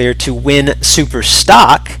Cavalier to win Super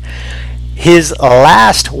Stock. His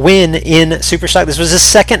last win in Super Stock. This was his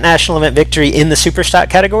second national event victory in the Super Stock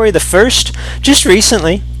category. The first, just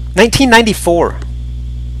recently, 1994.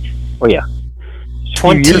 Oh yeah,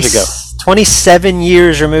 20 years ago. 27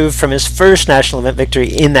 years removed from his first national event victory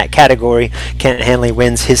in that category, Kent Hanley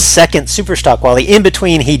wins his second Super Stock, while in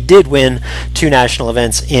between he did win 2 national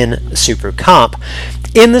events in Super Comp.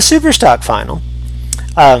 In the Super Stock final,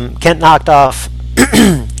 Kent knocked off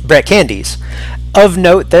Brett Candies. Of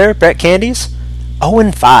note there, Brett Candies,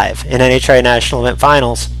 0-5 in NHRA national event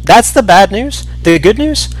finals. That's the bad news. The good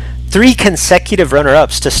news, 3 consecutive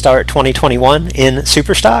runner-ups to start 2021 in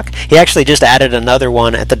Superstock. He actually just added another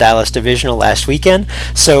one at the Dallas Divisional last weekend.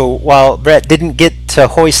 So while Brett didn't get to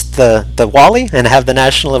hoist the Wally and have the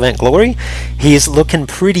national event glory, he's looking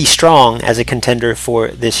pretty strong as a contender for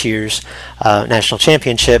this year's national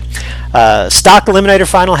championship. Stock Eliminator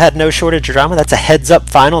Final had no shortage of drama. That's a heads-up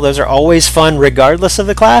final. Those are always fun regardless of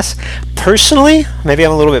the class. Personally, maybe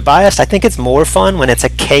I'm a little bit biased, I think it's more fun when it's a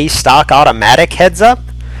K-Stock automatic heads-up.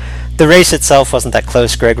 The race itself wasn't that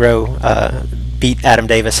close. Greg Rowe beat Adam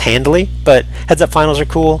Davis handily, but heads-up finals are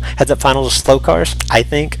cool. Heads-up finals of slow cars, I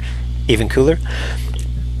think, even cooler.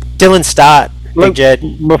 Dylan Stott, Big Jed.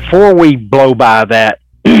 Before we blow by that,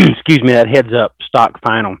 excuse me, that heads-up stock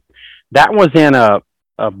final, that was in a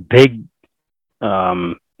big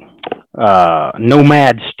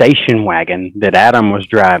Nomad station wagon that Adam was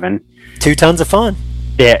driving. 2 tons of fun.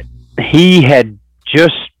 That he had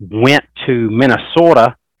just went to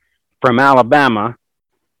Minnesota from Alabama,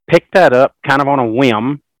 picked that up kind of on a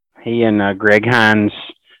whim. He and Greg Hines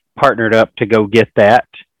partnered up to go get that,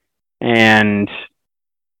 and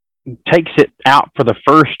takes it out for the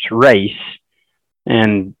first race.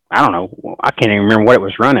 And I don't know, I can't even remember what it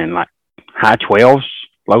was running, like high 12s,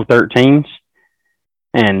 low 13s,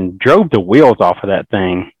 and drove the wheels off of that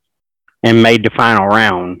thing and made the final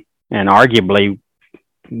round, and arguably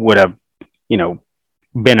would have,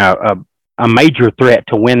 been a major threat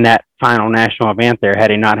to win that final national event there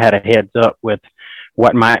had he not had a heads up with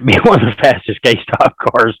what might be one of the fastest K-Stock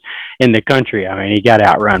cars in the country. I mean, he got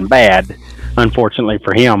outrun bad, unfortunately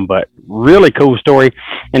for him, but really cool story.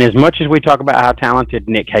 And as much as we talk about how talented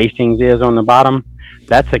Nick Hastings is on the bottom,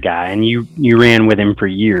 that's a guy, and you ran with him for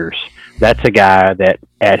years. That's a guy that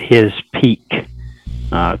at his peak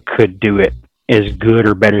could do it as good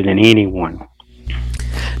or better than anyone.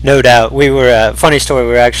 No doubt. We were, funny story,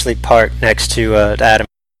 we were actually parked next to Adam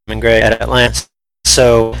and Greg at Atlanta.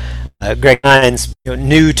 So Greg Hines,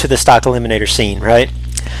 new to the stock eliminator scene, right?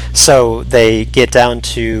 So they get down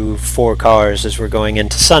to 4 cars as we're going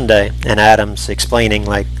into Sunday, and Adam's explaining,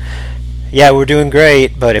 like, yeah, we're doing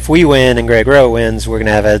great, but if we win and Greg Rowe wins, we're going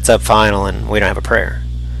to have a heads-up final, and we don't have a prayer.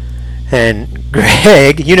 And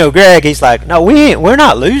Greg, Greg, he's like, no, we're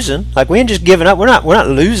not losing. Like, we ain't just giving up. We're not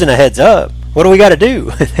losing a heads-up. What do we got to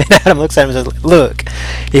do? And Adam looks at him and says, look,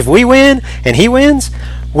 if we win and he wins,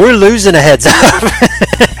 we're losing a heads up.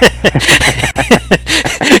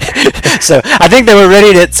 So I think they were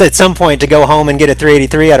ready to, at some point, to go home and get a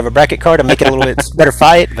 383 out of a bracket car to make it a little bit better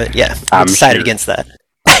fight. But yeah, I decided against that.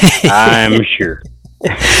 I'm sure.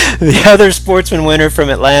 The other sportsman winner from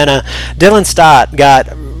Atlanta, Dylan Stott, got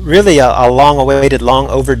really a long-awaited,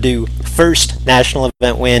 long-overdue first national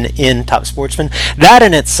event win in Top Sportsman. That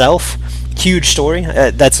in itself, huge story.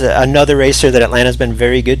 That's another racer that Atlanta's been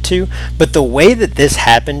very good to. But the way that this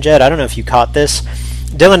happened, Jed, I don't know if you caught this.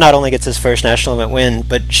 Dylan not only gets his first national event win,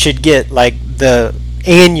 but should get like the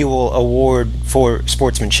annual award for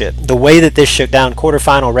sportsmanship. The way that this shook down,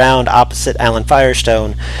 quarterfinal round opposite Alan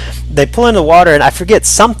Firestone, they pull in the water, and I forget,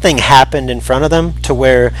 something happened in front of them to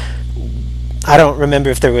where, I don't remember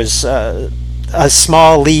if there was a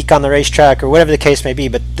small leak on the racetrack or whatever the case may be,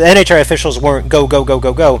 but the NHRA officials weren't go.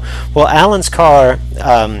 Well, Alan's car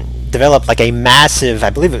developed like a massive, I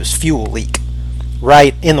believe it was fuel leak,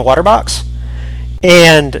 right in the water box.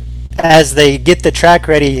 And as they get the track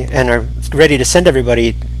ready and are ready to send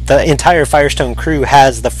everybody, the entire Firestone crew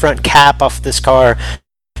has the front cap off this car,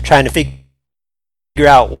 trying to figure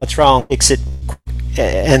out what's wrong, fix it,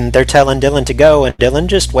 and they're telling Dylan to go, and Dylan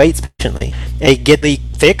just waits patiently. They get the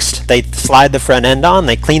fixed, they slide the front end on,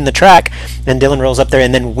 they clean the track, and Dylan rolls up there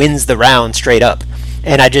and then wins the round straight up.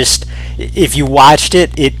 And if you watched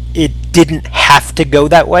it didn't have to go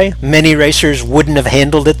that way. Many racers wouldn't have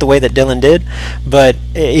handled it the way that Dylan did, but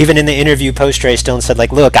even in the interview post-race, Dylan said,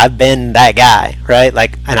 like, look, I've been that guy, right?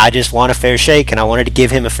 Like, and I just want a fair shake, and I wanted to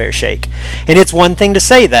give him a fair shake. And it's one thing to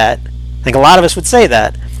say that. I think a lot of us would say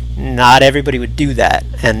that. Not everybody would do that.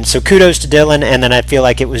 And so kudos to Dylan, and then I feel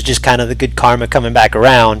like it was just kind of the good karma coming back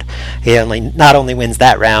around. He not only wins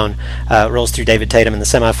that round, rolls through David Tatum in the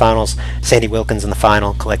semifinals, Sandy Wilkins in the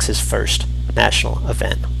final, collects his first national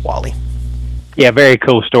event. Wally. Yeah, very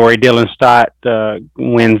cool story. Dylan Stott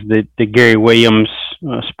wins the Gary Williams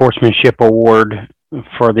Sportsmanship Award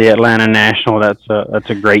for the Atlanta National. That's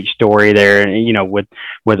a great story there. And,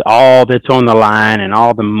 with all that's on the line and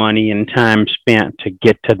all the money and time spent to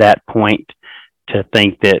get to that point, to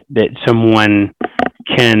think that someone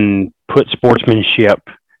can put sportsmanship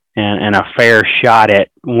and a fair shot at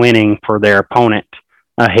winning for their opponent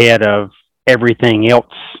ahead of everything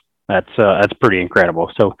else, that's pretty incredible.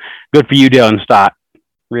 So good for you, Dylan Stott.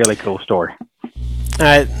 Really cool story.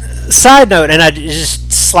 Side note, and I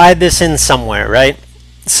just slide this in somewhere, right?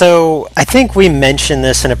 So I think we mentioned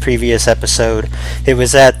this in a previous episode. It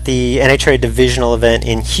was at the NHRA divisional event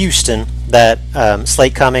in Houston that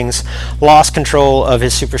Slate Cummings lost control of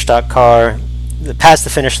his Superstock car past the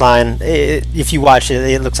finish line. If you watch it,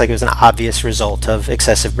 it looks like it was an obvious result of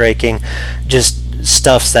excessive braking. Just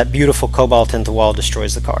stuffs that beautiful cobalt into the wall,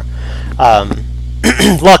 destroys the car.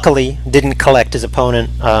 Luckily, didn't collect his opponent.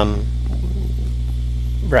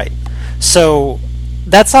 Right. So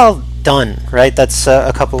that's all done, right? That's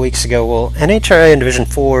a couple weeks ago. Well, NHRA in Division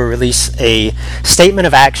 4 released a statement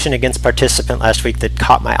of action against participant last week that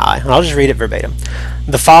caught my eye. And I'll just read it verbatim.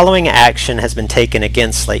 The following action has been taken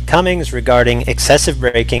against Slate Cummings regarding excessive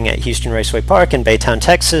braking at Houston Raceway Park in Baytown,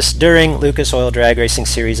 Texas during Lucas Oil Drag Racing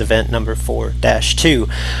Series event number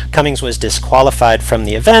 4-2. Cummings was disqualified from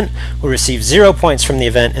the event, will receive 0 points from the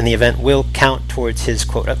event, and the event will count towards his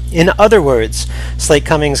quota. In other words, Slate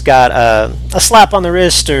Cummings got a slap on the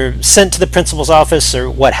wrist or sent to the principal's office or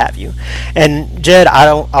what have you. And Jed,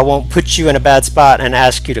 I won't put you in a bad spot and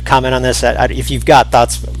ask you to comment on this. If you've got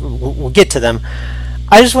thoughts, we'll get to them.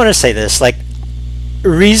 I just want to say this, like,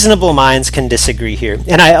 reasonable minds can disagree here,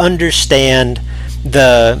 and I understand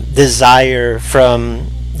the desire from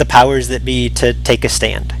the powers that be to take a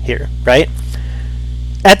stand here, right?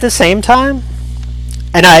 At the same time,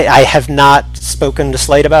 and I have not spoken to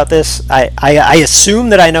Slate about this, I assume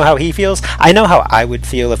that I know how he feels. I know how I would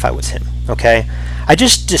feel if I was him, okay? I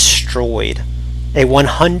just destroyed a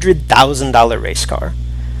 $100,000 race car.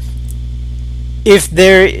 If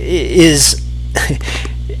there is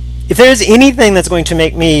if there's anything that's going to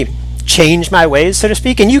make me change my ways, so to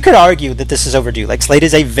speak, and you could argue that this is overdue, like Slate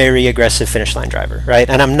is a very aggressive finish line driver, right?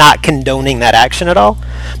 And I'm not condoning that action at all,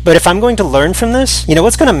 but if I'm going to learn from this, you know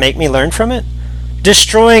what's going to make me learn from it?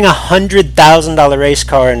 Destroying a $100,000 race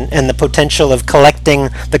car and the potential of collecting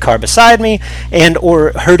the car beside me and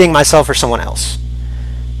or hurting myself or someone else.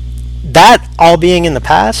 That all being in the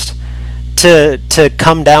past, to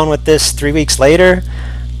come down with this 3 weeks later,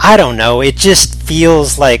 I don't know. It just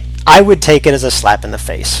feels like I would take it as a slap in the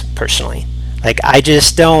face, personally. Like, I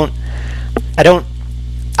just don't.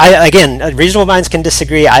 Again, reasonable minds can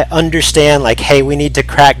disagree. I understand, like, hey, we need to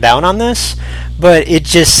crack down on this, but it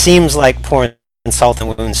just seems like pouring salt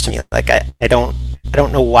and wounds to me. Like, I don't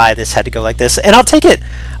know why this had to go like this. And I'll take it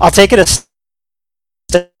a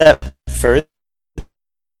step further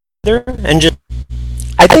and just.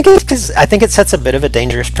 I think it sets a bit of a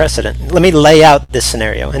dangerous precedent. Let me lay out this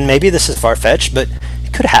scenario, and maybe this is far-fetched, but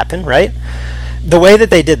it could happen, right? The way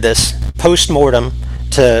that they did this, post-mortem,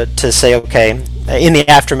 to say, okay, in the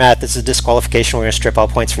aftermath, this is a disqualification, we're going to strip all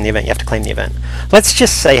points from the event, you have to claim the event. Let's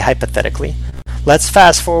just say, hypothetically, let's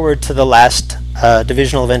fast forward to the last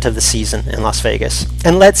divisional event of the season in Las Vegas,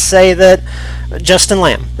 and let's say that Justin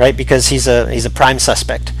Lamb, right, because he's a prime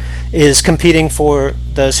suspect, is competing for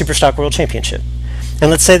the Superstock World Championship. And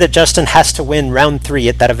let's say that Justin has to win round 3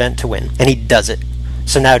 at that event to win, and he does it.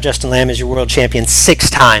 So now Justin Lamb is your world champion,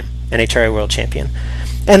 6-time NHRA world champion.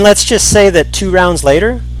 And let's just say that 2 rounds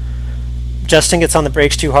later, Justin gets on the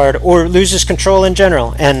brakes too hard or loses control in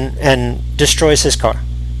general and destroys his car,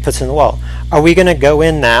 puts it in the wall. Are we going to go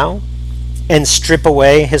in now and strip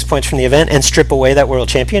away his points from the event and strip away that world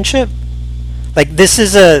championship? Like,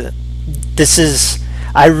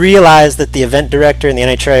 I realize that the event director and the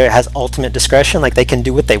NHRA has ultimate discretion, like they can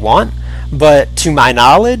do what they want, but to my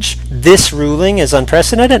knowledge, this ruling is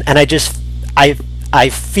unprecedented, and I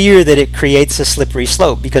fear that it creates a slippery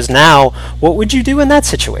slope, because now, what would you do in that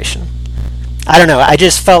situation? I don't know, I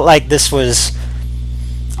just felt like this was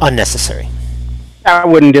unnecessary. I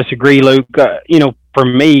wouldn't disagree, Luke. For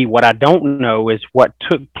me, what I don't know is what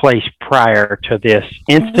took place prior to this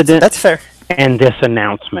incident. That's fair. And this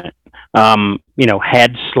announcement.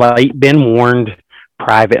 Had Slate been warned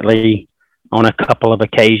privately on a couple of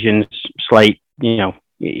occasions, Slate,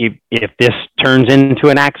 if this turns into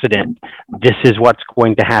an accident, this is what's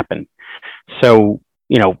going to happen. So,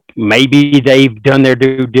 maybe they've done their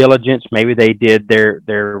due diligence. Maybe they did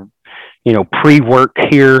their pre-work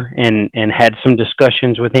here and had some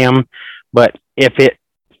discussions with him. But if it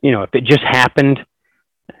just happened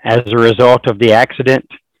as a result of the accident,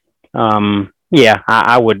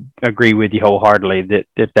 I would agree with you wholeheartedly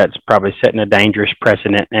that that's probably setting a dangerous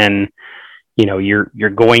precedent. And, you're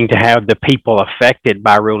going to have the people affected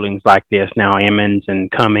by rulings like this now, Emmons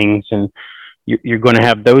and Cummings, and you're going to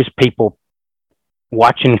have those people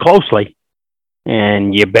watching closely,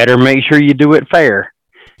 and you better make sure you do it fair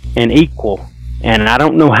and equal. And I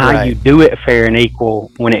don't know how you do it fair and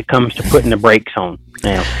equal when it comes to putting the brakes on.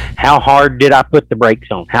 Now, how hard did I put the brakes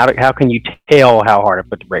on? How can you tell how hard I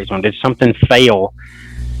put the brakes on? Did something fail?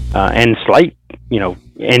 And Slate,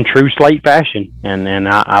 in true Slate fashion, and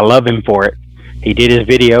I love him for it. He did his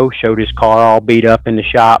video, showed his car all beat up in the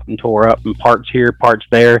shop and tore up, and parts here, parts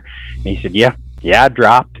there. And he said, yeah, I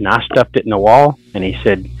dropped and I stuffed it in the wall. And he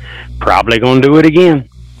said, probably going to do it again.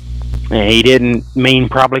 And he didn't mean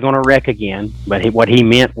probably going to wreck again, but what he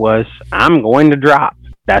meant was, I'm going to drop.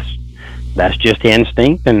 That's just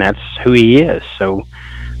instinct, and that's who he is. So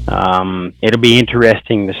it'll be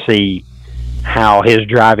interesting to see how his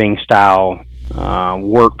driving style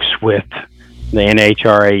works with the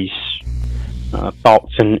NHRA's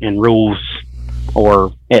thoughts and rules,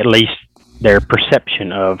 or at least their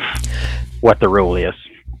perception of what the rule is.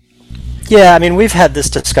 Yeah, I mean, we've had this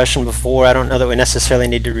discussion before. I don't know that we necessarily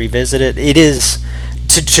need to revisit it. It is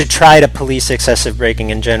to try to police excessive braking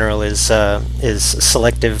in general is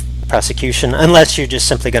selective prosecution, unless you're just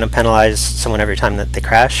simply going to penalize someone every time that they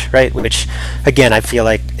crash, right? Which, again, I feel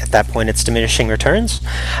like at that point it's diminishing returns.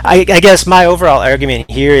 I guess my overall argument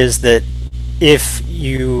here is that if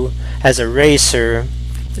you, as a racer,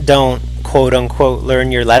 don't quote unquote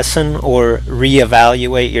learn your lesson or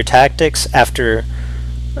reevaluate your tactics after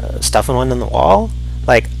stuffing one on the wall,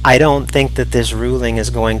 like, I don't think that this ruling is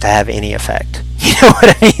going to have any effect. You know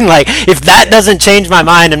what I mean? Like, if that doesn't change my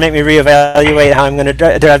mind and make me reevaluate how I'm going to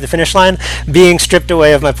drive the finish line, being stripped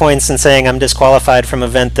away of my points and saying I'm disqualified from an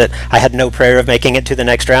event that I had no prayer of making it to the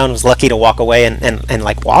next round, was lucky to walk away and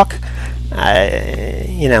like walk,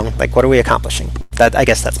 you know, like, what are we accomplishing? That, I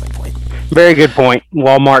guess that's my point. Very good point.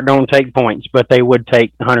 Walmart don't take points, but they would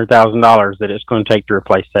take $100,000 that it's going to take to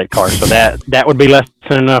replace that car. So that would be less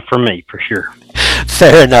than enough for me, for sure.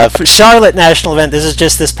 Fair enough. Charlotte National Event. This is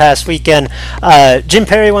just this past weekend. Jim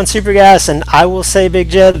Perry won Super Gas, and I will say, Big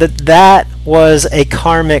Jed, that was a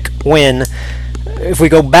karmic win. If we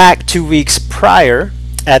go back 2 weeks prior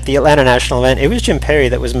at the Atlanta National Event, it was Jim Perry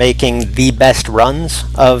that was making the best runs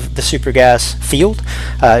of the Super Gas field.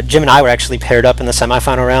 Jim and I were actually paired up in the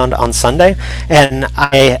semifinal round on Sunday, and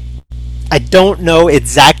I don't know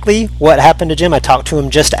exactly what happened to Jim. I talked to him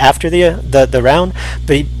just after the round,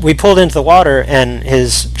 but we pulled into the water and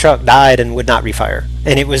his truck died and would not refire.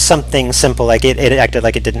 And it was something simple, like it acted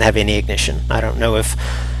like it didn't have any ignition. I don't know if,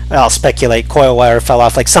 I'll speculate, coil wire fell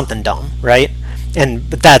off, like something dumb, right?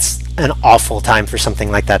 But that's an awful time for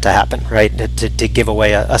something like that to happen, right? To give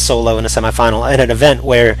away a solo in a semifinal at an event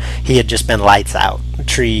where he had just been lights out,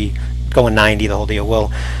 tree going 90, the whole deal.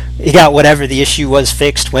 Well, he got whatever the issue was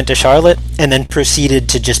fixed, went to Charlotte, and then proceeded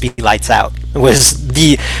to just be lights out. It was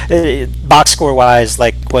the box score wise,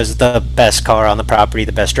 like, was the best car on the property,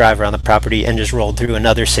 the best driver on the property, and just rolled through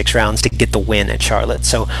another 6 rounds to get the win at Charlotte.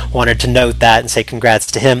 So wanted to note that and say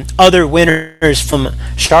congrats to him. Other winners from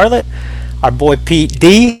Charlotte, our boy Pete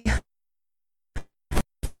D.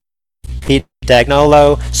 Pete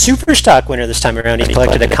Dagnolo, super stock winner this time around. He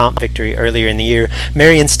collected a comp victory earlier in the year.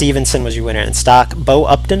 Marion Stevenson was your winner in stock. Bo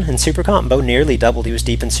Upton in super comp. Bo nearly doubled. He was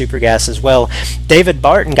deep in super gas as well. David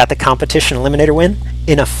Barton got the competition eliminator win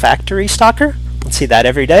in a factory stalker. Let's see that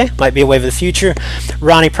every day. Might be a wave of the future.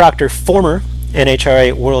 Ronnie Proctor, former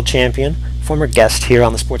NHRA world champion, former guest here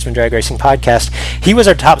on the Sportsman Drag Racing podcast. He was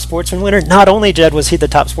our top sportsman winner. Not only, Jed, was he the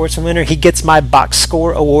top sportsman winner, he gets my box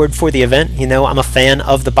score award for the event. You know, I'm a fan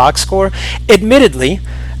of the box score. Admittedly,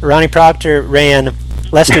 Ronnie Proctor ran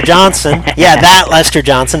Lester Johnson. Yeah, that Lester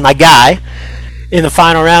Johnson, my guy. In the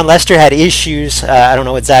final round, Lester had issues. I don't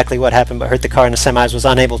know exactly what happened, but hurt the car in the semis, was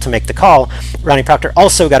unable to make the call. Ronnie Proctor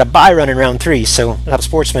also got a bye run in round 3, so top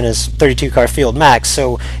sportsman is 32-car field max.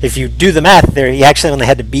 So if you do the math there, he actually only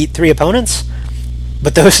had to beat 3 opponents,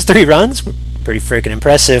 but those 3 runs were pretty freaking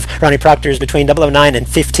impressive. Ronnie Proctor is between 009 and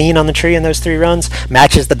 15 on the tree in those 3 runs,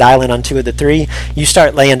 matches the dial-in on 2 of the 3. You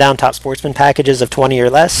start laying down top sportsman packages of 20 or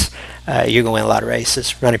less, you're going to win a lot of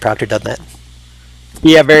races. Ronnie Proctor done that.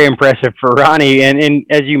 Yeah, very impressive for Ronnie. And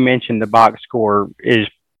as you mentioned, the box score is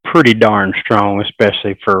pretty darn strong,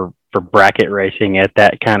 especially for bracket racing at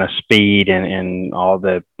that kind of speed and all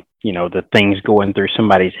the, you know, the things going through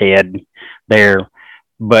somebody's head there.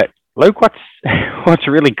 But Luke, what's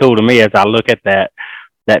really cool to me as I look at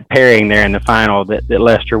that pairing there in the final that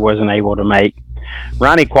Lester wasn't able to make.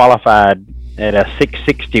 Ronnie qualified at a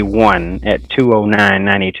 661 at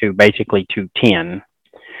 209.92, basically 210.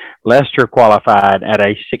 Lester qualified at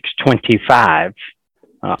a 625,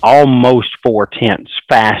 almost 4/10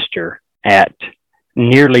 faster at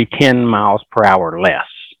nearly 10 miles per hour less.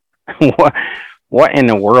 What in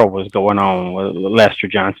the world was going on with Lester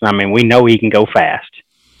Johnson? I mean, we know he can go fast.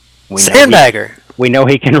 Sandbagger. We know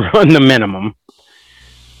he can run the minimum.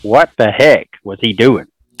 What the heck was he doing?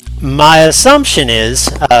 My assumption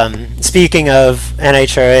is, speaking of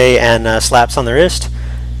NHRA and slaps on the wrist,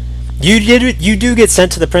 you do get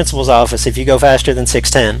sent to the principal's office if you go faster than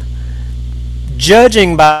 610.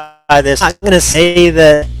 Judging by this, I'm not going to say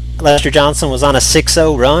that Lester Johnson was on a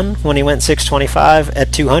 6.0 run when he went 625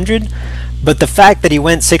 at 200, but the fact that he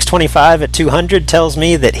went 625 at 200 tells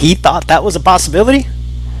me that he thought that was a possibility,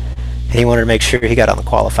 and he wanted to make sure he got on the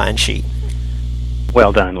qualifying sheet.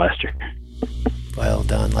 Well done, Lester. Well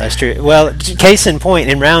done, Lester. Well, case in point,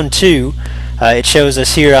 in round 2, It shows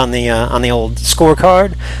us here on the old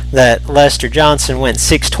scorecard that Lester Johnson went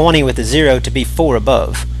 620 with a 0 to be 4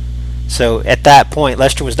 above. So at that point,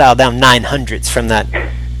 Lester was dialed down 900s from that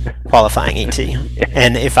qualifying ET.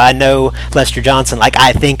 And if I know Lester Johnson like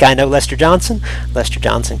I think I know Lester Johnson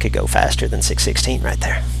could go faster than 616 right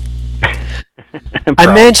there.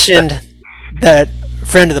 I mentioned that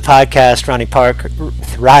friend of the podcast,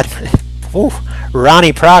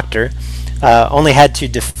 Ronnie Proctor, only had to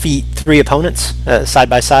defeat 3 opponents side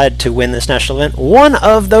by side to win this national event. One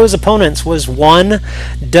of those opponents was one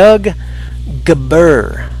Doug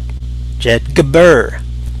Gabur. Jed Gabur.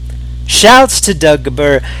 Shouts to Doug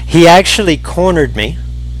Gabur. He actually cornered me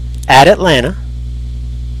at Atlanta,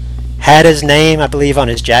 had his name, I believe, on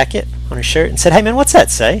his jacket, on his shirt, and said, "Hey man, what's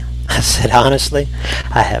that say?" I said, "Honestly,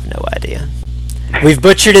 I have no idea. We've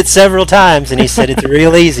butchered it several times," and he said, "It's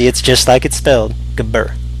real easy. It's just like it's spelled,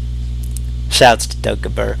 Gabur." Shouts to Doug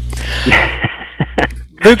Gabur.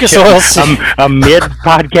 Lucas Oil a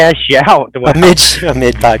mid-podcast shout. Wow. A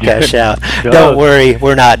mid-podcast shout. Don't worry,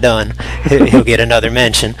 we're not done. He'll get another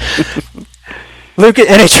mention.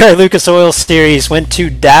 NHRA Lucas Oil Series went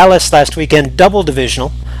to Dallas last weekend, double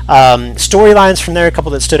divisional. Storylines from there, a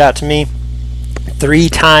couple that stood out to me.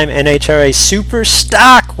 3-time NHRA Super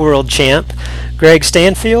Stock World Champ Greg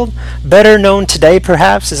Stanfield, better known today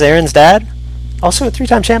perhaps as Aaron's dad, also a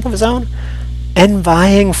 3-time champ of his own, and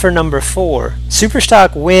vying for number 4.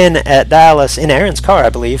 Superstock win at Dallas in Aaron's car, I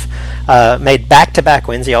believe. Made back-to-back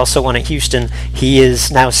wins. He also won at Houston. He is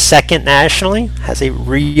now 2nd nationally. Has a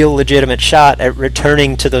real legitimate shot at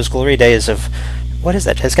returning to those glory days of, what is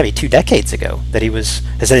that? It's got to be 2 decades ago that he was,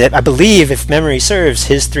 I believe, if memory serves,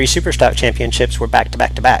 his 3 Superstock championships were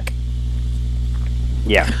back-to-back-to-back.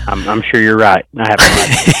 Yeah, I'm sure you're right. I have no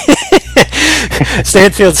idea.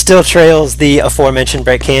 Stanfield still trails the aforementioned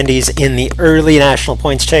Brett Candies in the early national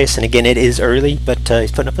points chase, and again, it is early, but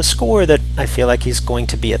he's putting up a score that I feel like he's going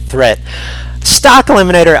to be a threat. Stock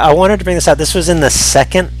Eliminator, I wanted to bring this out. This was in the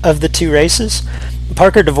 2nd of the 2 races.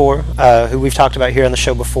 Parker DeVore, who we've talked about here on the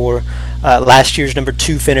show before, last year's number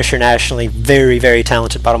 2 finisher nationally, very, very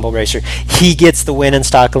talented bottom bowl racer. He gets the win in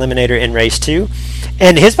Stock Eliminator in race 2,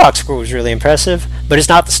 and his box score was really impressive, but it's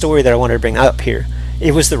not the story that I wanted to bring up here.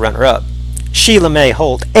 It was the runner-up. Sheila Mae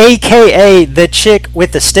Holt, a.k.a. the chick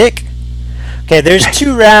with the stick. Okay, there's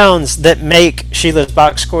 2 rounds that make Sheila's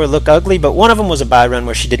box score look ugly, but one of them was a bye run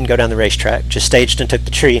where she didn't go down the racetrack, just staged and took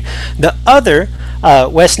the tree. The other,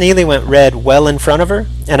 Wes Neely went red well in front of her,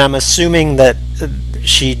 and I'm assuming that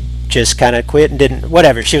she just kind of quit and didn't,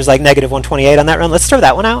 whatever. She was like negative 128 on that run. Let's throw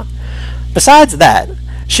that one out. Besides that,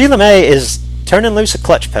 Sheila Mae is turning loose a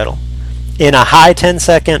clutch pedal in a high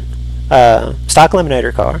 10-second Stock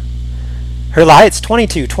Eliminator car. Her lights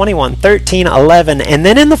 22, 21, 13, 11, and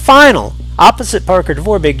then in the final, opposite Parker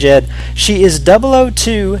DeVore, Big Jed, she is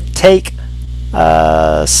 002 take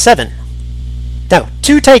 7. No,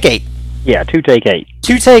 2 take 8. Yeah, 2 take 8.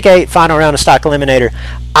 2 take 8, final round of Stock Eliminator.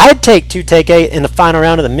 I'd take 2 take 8 in the final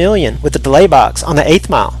round of the million with the delay box on the 8th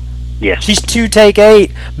mile. Yes. She's 2 take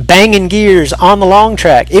 8, banging gears on the long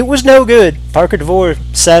track. It was no good. Parker DeVore,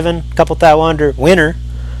 7, couple thou under, winner.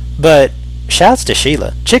 But shouts to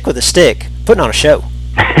Sheila, chick with a stick, putting on a show.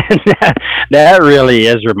 That really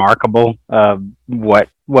is remarkable. What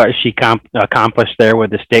she accomplished there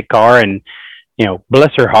with the stick car, and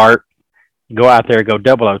bless her heart, go out there, go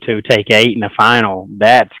 002, take 8 in the final.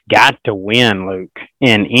 That's got to win, Luke,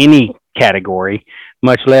 in any category,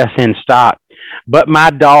 much less in stock. But my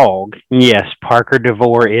dog, yes, Parker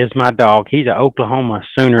DeVore is my dog. He's an Oklahoma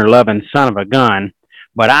Sooner loving son of a gun,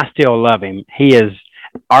 but I still love him. He is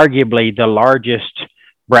arguably the largest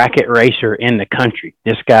bracket racer in the country.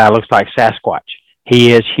 This guy looks like Sasquatch.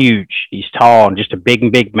 He is huge. He's tall and just a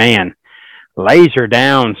big man. Lays her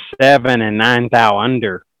down 7 and 9 thou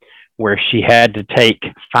under, where she had to take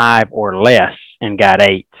 5 or less and got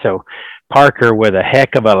 8. So Parker with a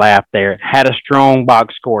heck of a lap there, had a strong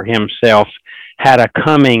box score himself, had a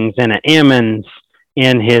Cummings and an Emmons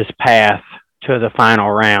in his path to the final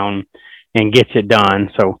round and gets it done.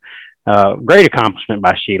 So great accomplishment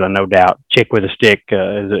by Sheila, no doubt. Chick with a stick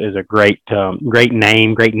is a great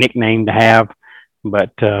name, great nickname to have.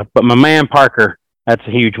 But my man Parker, that's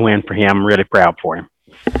a huge win for him. I'm really proud for him.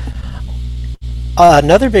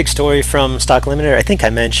 Another big story from Stock Eliminator, I think I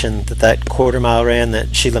mentioned that quarter mile run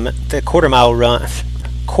that the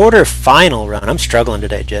quarter final run, I'm struggling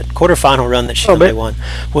today, Jed. Quarter final run that Sheila won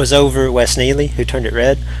was over Wes Neely, who turned it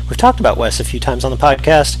red. We've talked about Wes a few times on the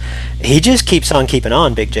podcast. He just keeps on keeping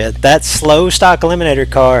on, Big Jed. That slow Stock Eliminator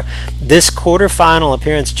car, this quarter final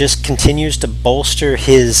appearance just continues to bolster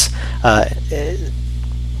his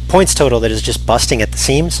points total that is just busting at the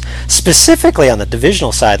seams, specifically on the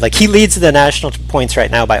divisional side. Like, he leads the national points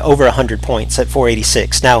right now by over 100 points at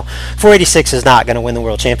 486. Now, 486 is not going to win the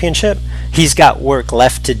World Championship. He's got work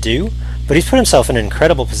left to do, but he's put himself in an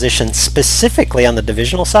incredible position, specifically on the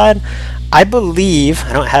divisional side. I believe,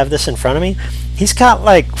 I don't have this in front of me, he's got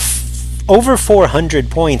like over 400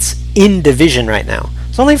 points in division right now.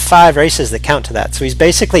 There's only 5 races that count to that, so he's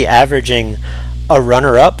basically averaging a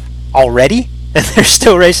runner-up already, and there's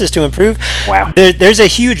still races to improve. Wow. There's a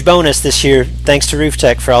huge bonus this year, thanks to Roof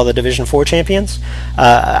Tech, for all the Division 4 champions.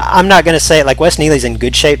 I'm not going to say, like, Wes Neely's in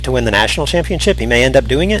good shape to win the national championship. He may end up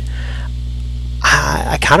doing it.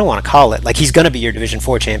 I kind of want to call it. Like, he's going to be your Division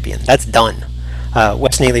 4 champion. That's done.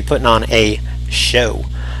 Wes Neely putting on a show.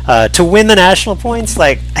 To win the national points,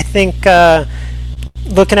 like, I think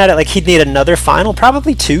looking at it, like, he'd need another final,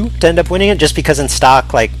 probably 2, to end up winning it, just because in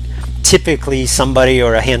stock, like, typically somebody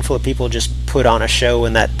or a handful of people just put on a show,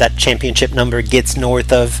 and that championship number gets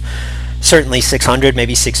north of certainly 600,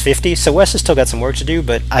 maybe 650. So Wes has still got some work to do,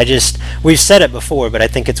 but we've said it before, but I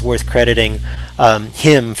think it's worth crediting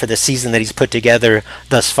him for the season that he's put together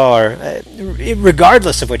thus far,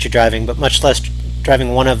 regardless of what you're driving, but much less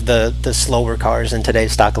driving one of the slower cars in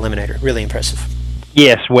today's stock eliminator. Really impressive.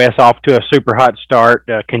 Yes, Wes, off to a super hot start,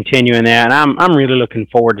 continuing that, and I'm really looking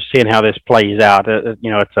forward to seeing how this plays out.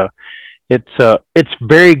 It's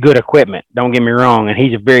very good equipment. Don't get me wrong, and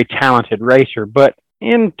he's a very talented racer. But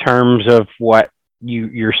in terms of what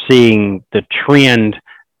you're seeing the trend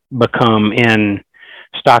become in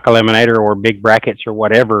stock eliminator or big brackets or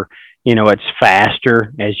whatever, it's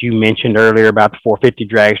faster. As you mentioned earlier about the 450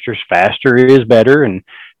 dragsters, faster is better, and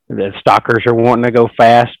the stockers are wanting to go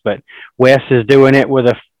fast. But Wes is doing it with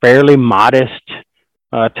a fairly modest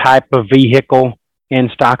type of vehicle in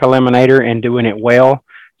stock eliminator and doing it well.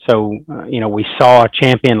 So, we saw a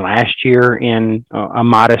champion last year in a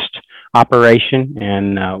modest operation,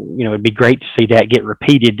 and, it'd be great to see that get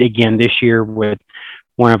repeated again this year with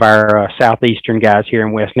one of our Southeastern guys here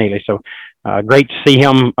in Wes Neely. So great to see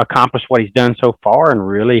him accomplish what he's done so far, and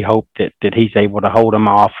really hope that he's able to hold them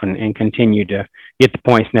off and continue to get the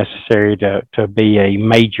points necessary to be a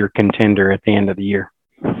major contender at the end of the year.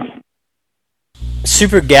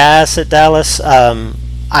 Super gas at Dallas.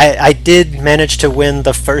 I did manage to win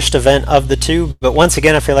the first event of the 2, but once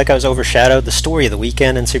again, I feel like I was overshadowed. The story of the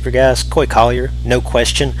weekend in Super Gas, Coy Collier, no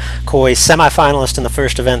question. Coy, semi-finalist in the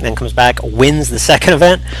first event, then comes back, wins the second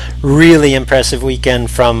event. Really impressive weekend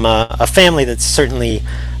from a family that's certainly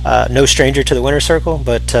no stranger to the winner's circle,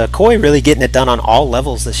 but Coy really getting it done on all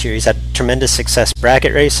levels this year. He's had tremendous success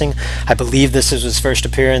bracket racing. I believe this is his first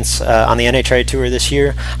appearance on the NHRA Tour this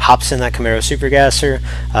year. Hops in that Camaro Super Gasser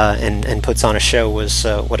and puts on a show.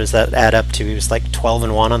 What does that add up to? He was like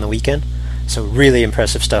 12-1 on the weekend. So really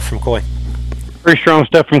impressive stuff from Coy. Pretty strong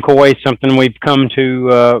stuff from Coy, something we've come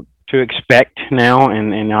to expect now,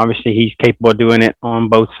 and obviously he's capable of doing it on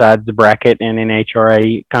both sides of the bracket and in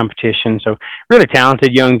NHRA competition. So really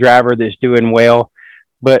talented young driver that's doing well.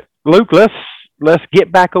 But Luke, let's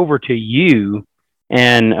get back over to you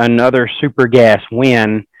and another Super Gas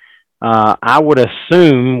win. I would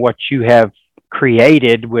assume what you have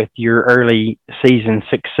created with your early season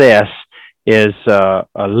success is a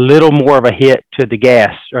little more of a hit to the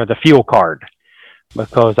gas or the fuel card,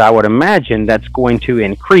 because I would imagine that's going to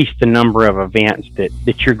increase the number of events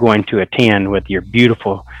that you're going to attend with your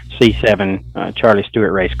beautiful C7 Charlie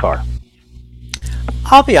Stewart race car.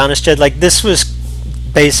 I'll be honest, Jed, like, this was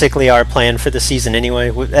basically our plan for the season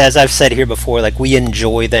anyway. As I've said here before, like, we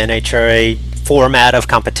enjoy the NHRA format of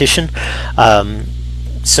competition.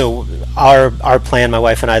 So our plan, my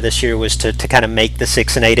wife and I, this year was to kind of make the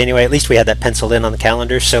 6 and 8 anyway. At least we had that penciled in on the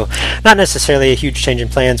calendar. So not necessarily a huge change in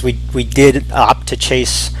plans. We did opt to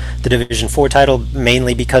chase the Division 4 title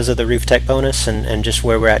mainly because of the Roof Tech bonus and just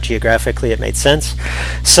where we're at geographically. It made sense.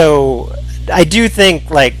 So I do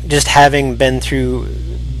think, like, just having been through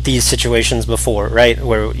these situations before, right,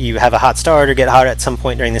 where you have a hot start or get hot at some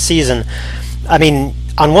point during the season, I mean,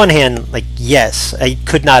 on one hand, like, yes, I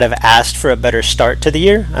could not have asked for a better start to the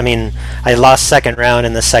year. I mean, I lost second round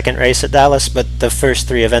in the second race at Dallas, but the first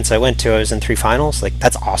 3 events I went to, I was in 3 finals. Like,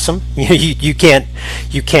 that's awesome. You can't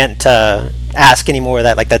ask any more of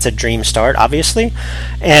that. Like, that's a dream start, obviously.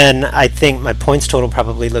 And I think my points total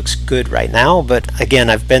probably looks good right now. But again,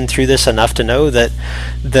 I've been through this enough to know that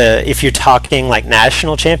if you're talking like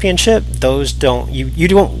national championship, those you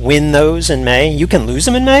don't win those in May. You can lose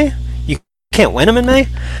them in May. Can't win them in May.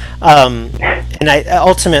 And I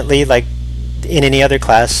ultimately, like in any other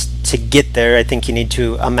class, to get there, I think you need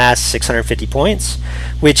to amass 650 points,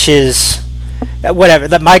 which is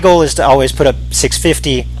whatever. My goal is to always put up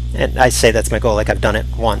 650 And I say that's my goal, like I've done it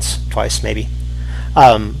once, twice, maybe.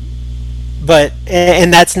 But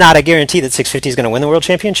that's not a guarantee that 650 is going to win the world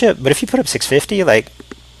championship. But if you put up 650, like,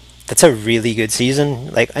 that's a really good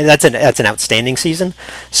season. Like, that's an outstanding season.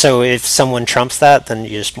 So if someone trumps that, then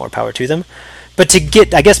you just more power to them. But to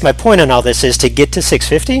get, I guess my point on all this is to get to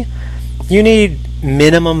 650, you need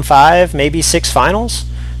minimum 5, maybe 6 finals.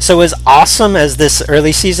 So as awesome as this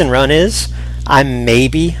early season run is, I'm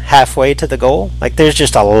maybe halfway to the goal. Like, there's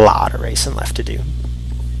just a lot of racing left to do.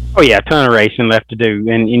 Oh yeah, a ton of racing left to do.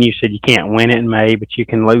 And you said you can't win it in May, but you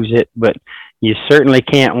can lose it. But you certainly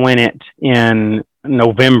can't win it in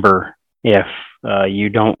November if you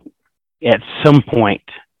don't at some point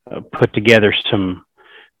put together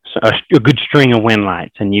a good string of win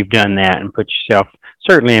lights, and you've done that and put yourself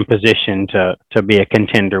certainly in position to be a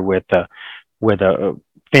contender with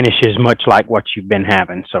finishes much like what you've been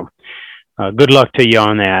having. So good luck to you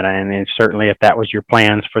on that. And certainly if that was your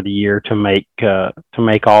plans for the year to make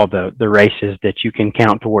all the races that you can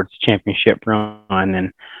count towards the championship run,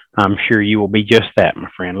 then I'm sure you will be just that, my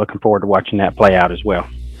friend. Looking forward to watching that play out as well.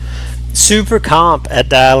 Super comp at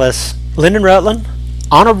Dallas. Lyndon Rutland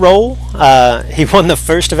on a roll. He won the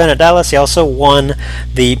first event at Dallas. He also won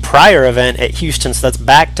the prior event at Houston. So that's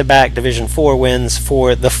back-to-back Division 4 wins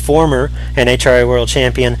for the former NHRA World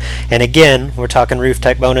Champion. And again, we're talking roof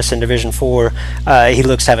tech bonus in Division 4. He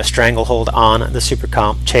looks to have a stranglehold on the Super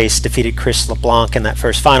Comp. Chase defeated Chris LeBlanc in that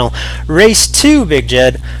first final. Race 2, Big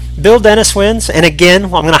Jed. Bill Dennis wins, and again,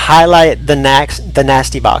 I'm going to highlight the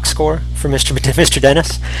nasty box score for Mr.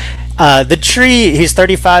 Dennis. The tree, he's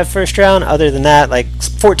 35 first round. Other than that, like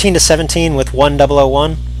 14-17 with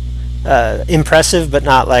 1,001. Impressive, but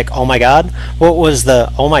not like, oh my god. What was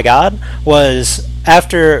the oh my god was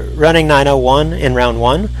after running 901 in round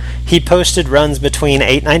 1, he posted runs between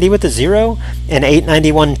 890 with a 0 and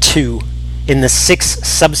 891-2 in the 6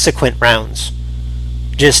 subsequent rounds.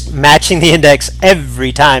 Just matching the index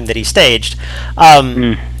every time that he staged.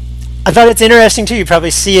 I thought it's interesting too. You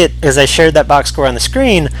probably see it as I shared that box score on the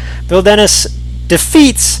screen. Bill Dennis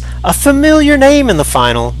defeats a familiar name in the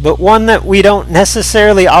final, but one that we don't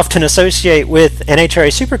necessarily often associate with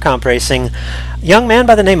NHRA Super Comp racing. A young man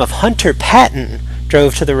by the name of Hunter Patton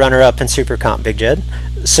drove to the runner-up in Super Comp. Big Jed,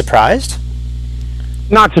 surprised?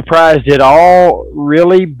 Not surprised at all,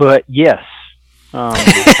 really, but yes.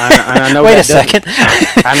 I know. Wait a second.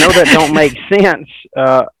 I know that don't make sense.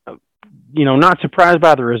 Not surprised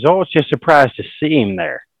by the results, just surprised to see him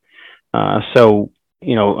there.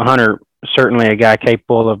 Hunter, certainly a guy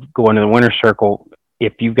capable of going to the winner's circle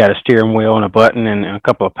if you've got a steering wheel and a button and a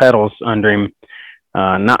couple of pedals under him.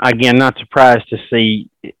 Not surprised to see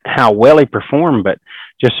how well he performed, but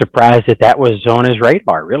just surprised that was on his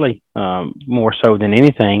radar, really, more so than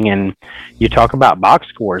anything. And you talk about box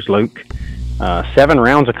scores, Luke. 7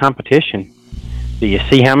 rounds of competition. Do you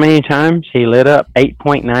see how many times he lit up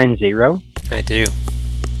 8.90? I do.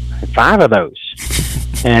 5 of those.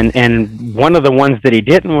 and one of the ones that he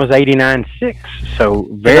didn't was 89.6. So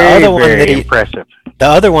very impressive. The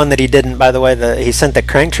other one that he didn't, by the way, he sent the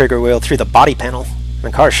crank trigger wheel through the body panel.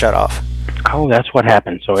 The car shut off. Oh, that's what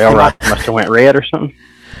happened. So Elrod must have went red or something?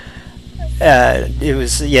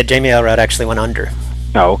 Jamie Elrod actually went under.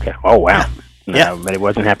 Oh, okay. Oh, wow. No, yeah. But he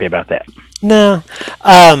wasn't happy about that. No.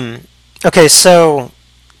 Okay, so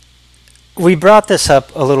we brought this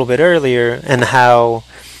up a little bit earlier, and how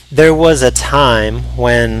there was a time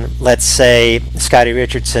when, let's say, Scotty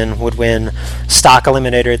Richardson would win stock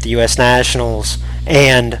eliminator at the U.S. Nationals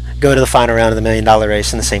and go to the final round of the $1 million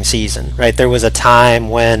race in the same season, right? There was a time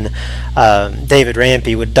when David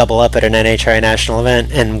Rampey would double up at an NHRA national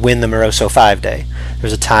event and win the Moroso 5-day. There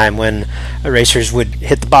was a time when racers would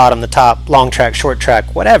hit the bottom, the top, long track, short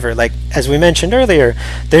track, whatever. Like, as we mentioned earlier,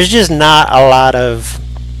 there's just not a lot of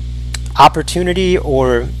opportunity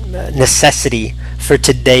or necessity for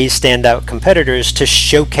today's standout competitors to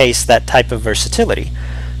showcase that type of versatility.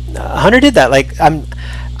 Hunter did that. Like,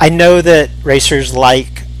 I know that racers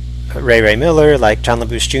like Ray Miller, like John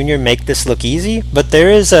LaBouche Jr. make this look easy, but there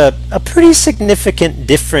is a pretty significant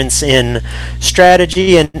difference in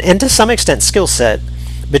strategy and to some extent skill set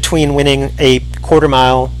between winning a quarter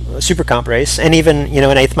mile super comp race and even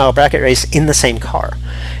an eighth mile bracket race in the same car.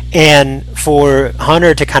 And for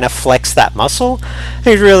Hunter to kind of flex that muscle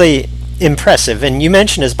is really impressive. And you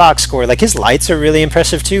mentioned his box score. Like, his lights are really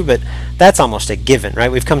impressive too, but that's almost a given,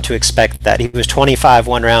 right? We've come to expect that. He was 25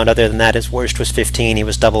 one round. Other than that, his worst was 15. He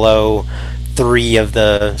was 0-0 3 of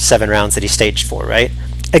the 7 rounds that he staged for, right?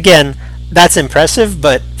 Again, that's impressive,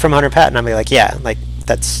 but from Hunter Patton, I'm like, yeah, like,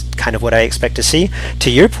 that's kind of what I expect to see.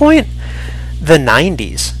 To your point, the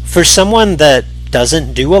 90s. For someone that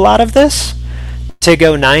doesn't do a lot of this, to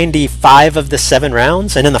go 95 of the 7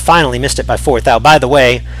 rounds, and in the final he missed it by 4 thou. By the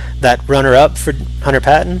way, that runner-up for Hunter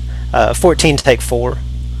Patton, 14 take 4.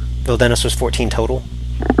 Bill Dennis was 14 total.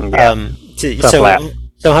 Yeah.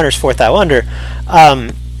 So Hunter's 4 thou under.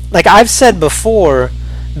 Like I've said before,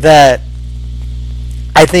 that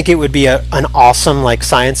I think it would be an awesome like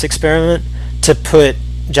science experiment to put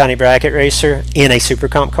Johnny Brackett Racer in a Super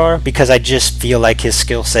Comp car, because I just feel like his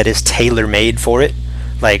skill set is tailor-made for it.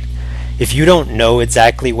 Like, if you don't know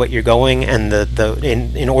exactly what you're going, and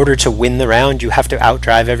in order to win the round, you have to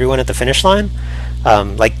outdrive everyone at the finish line.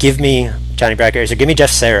 Like, give me Johnny Brackett Racer, give me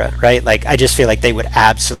Jeff Serra, right? Like, I just feel like they would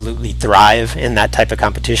absolutely thrive in that type of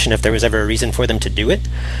competition if there was ever a reason for them to do it.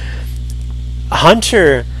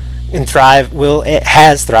 Hunter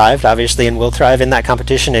has thrived, obviously, and will thrive in that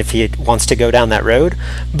competition if he wants to go down that road,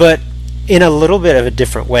 but in a little bit of a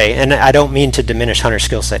different way. And I don't mean to diminish Hunter's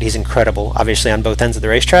skill set. He's incredible, obviously, on both ends of the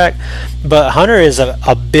racetrack. But Hunter is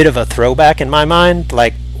a bit of a throwback in my mind.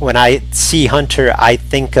 Like, when I see Hunter, I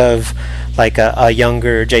think of like a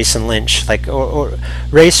younger Jason Lynch, like or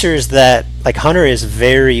racers that, like, Hunter is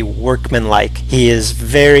very workmanlike. He is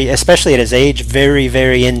very, especially at his age, very,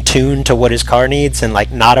 very in tune to what his car needs, and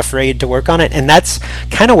like not afraid to work on it. And that's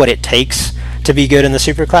kind of what it takes to be good in the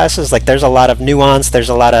super classes. Like, there's a lot of nuance, there's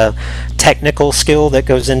a lot of technical skill that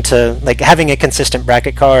goes into, like, having a consistent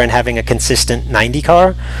bracket car and having a consistent 90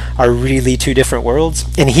 car are really two different worlds.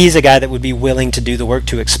 And he's a guy that would be willing to do the work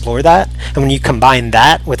to explore that. And when you combine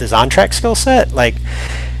that with his on-track skill set, like,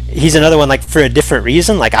 he's another one, like, for a different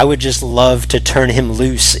reason. Like, I would just love to turn him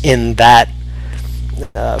loose in that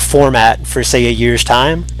format for, say, a year's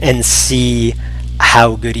time and see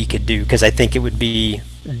how good he could do, because I think it would be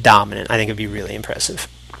dominant. I think it'd be really impressive.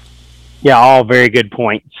 Yeah, all very good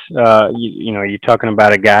points. You know, you're talking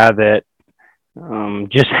about a guy that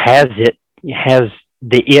just has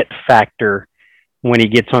the it factor when he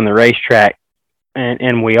gets on the racetrack,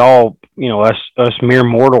 and we all, you know, us mere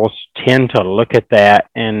mortals tend to look at that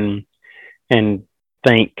and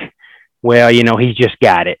think, well, you know, he's just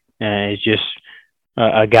got it. He's just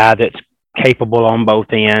a guy that's capable on both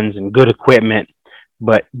ends and good equipment.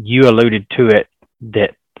 But you alluded to it,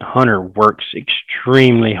 that Hunter works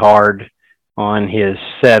extremely hard on his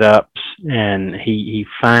setups, and he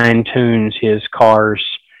fine tunes his cars,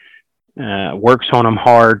 works on them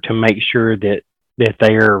hard to make sure that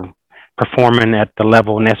they are performing at the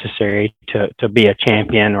level necessary to be a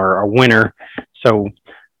champion or a winner. So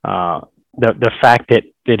the fact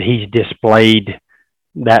that he's displayed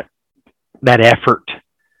that effort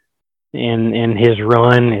in his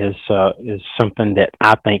run is something that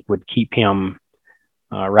I think would keep him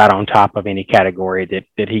right on top of any category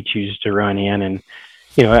that he chooses to run in. And,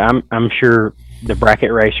 you know, I'm sure the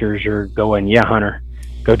bracket racers are going, yeah, Hunter,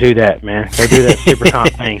 go do that, man. Go do that super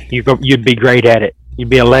comp thing. You'd be great at it. You'd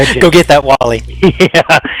be a legend. Go get that Wally.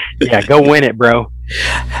 Yeah, go win it, bro.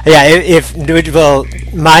 Yeah, well,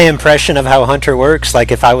 my impression of how Hunter works, like,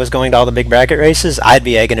 if I was going to all the big bracket races, I'd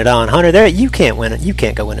be egging it on. Hunter, there, you can't win it. You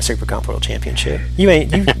can't go win a Super Comp World Championship. You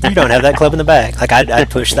don't have that club in the bag. Like, I'd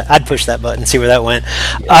push that button, see where that went.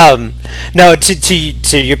 No,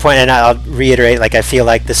 to your point, and I'll reiterate, like, I feel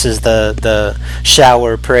like this is the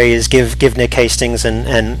shower praise. Give Nick Hastings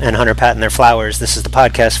and Hunter Patton their flowers. This is the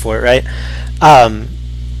podcast for it, right?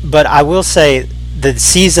 But I will say, the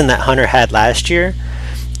season that Hunter had last year,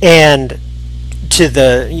 and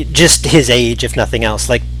to just his age, if nothing else,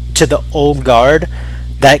 like, to the old guard,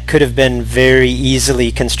 that could have been very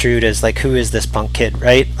easily construed as, like, who is this punk kid,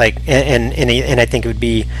 right? Like, and I think it would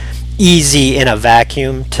be easy in a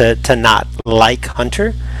vacuum to not like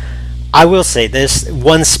Hunter. I will say this,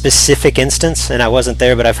 one specific instance, and I wasn't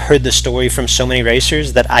there, but I've heard the story from so many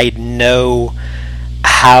racers that I know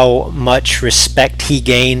how much respect he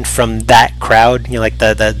gained from that crowd, you know, like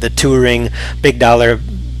the touring big dollar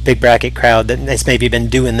big bracket crowd that has maybe been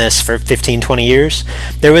doing this for 15-20 years.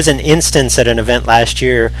 There was an instance at an event last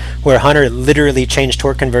year where Hunter literally changed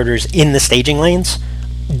torque converters in the staging lanes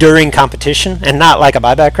during competition, and not like a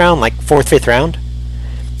buyback round, like 4th, 5th round.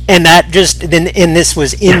 And that just, and this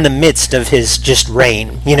was in the midst of his just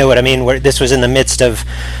reign, you know what I mean? Where this was in the midst of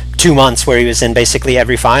 2 months where he was in basically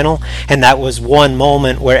every final, and that was one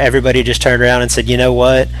moment where everybody just turned around and said, you know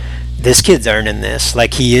what? This kid's earning this.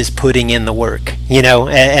 Like, he is putting in the work, you know?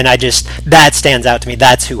 And I just, that stands out to me.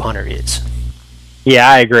 That's who Hunter is. Yeah,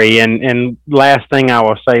 I agree. And last thing I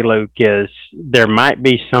will say, Luke, is there might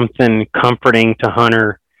be something comforting to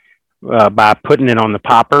Hunter by putting it on the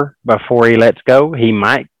popper before he lets go. He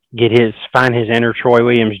might find his inner Troy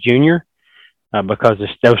Williams Jr. Because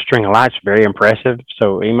those string of lights are very impressive.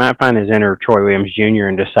 So he might find his inner Troy Williams Jr.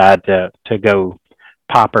 and decide to go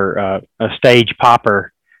popper, a stage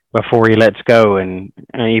popper before he lets go, and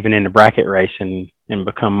even in the bracket race, and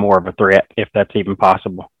become more of a threat if that's even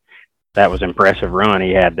possible. That was an impressive run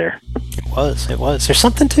he had there. It was. There's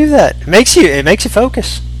something to that. It makes you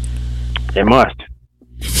focus. It must.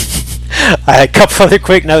 I had a couple other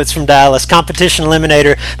quick notes from Dallas. Competition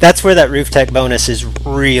Eliminator, that's where that Roof Tech bonus is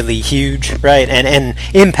really huge, right? And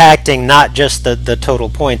impacting not just the total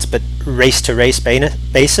points, but race-to-race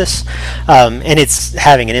basis. And it's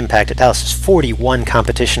having an impact at Dallas. There's 41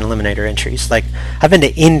 Competition Eliminator entries. Like, I've been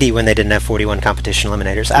to Indy when they didn't have 41 Competition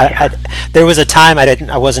Eliminators. There was a time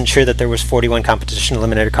I wasn't sure that there was 41 Competition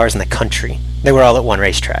Eliminator cars in the country. They were all at one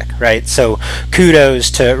racetrack, right? So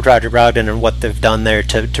kudos to Roger Brogdon and what they've done there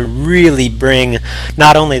to really bring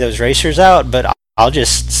not only those racers out, but I'll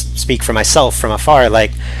just speak for myself from afar,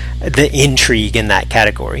 like the intrigue in that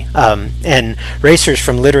category. And racers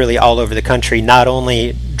from literally all over the country, not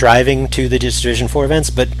only driving to the Division 4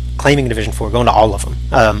 events, but claiming Division 4, going to all of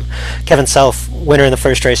them. Kevin Self, winner in the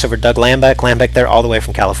first race over Doug Lambeck. Lambeck there all the way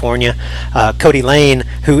from California. Cody Lane,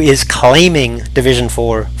 who is claiming Division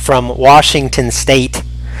 4 from Washington State,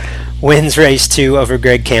 wins race 2 over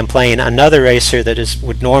Greg Camplain, another racer that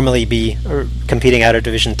would normally be competing out of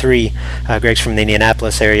Division 3. Greg's from the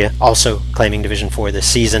Indianapolis area, also claiming Division 4 this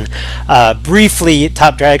season. Briefly,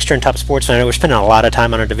 Top Dragster and Top Sportsman. I know we're spending a lot of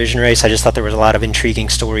time on a division race. I just thought there was a lot of intriguing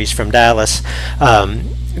stories from Dallas.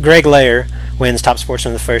 Greg Lair wins Top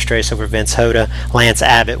Sportsman in the first race over Vince Hoda. Lance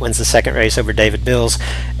Abbott wins the second race over David Bills.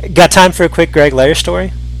 Got time for a quick Greg Lair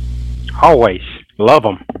story? Always. Love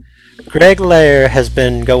him. Greg Lair has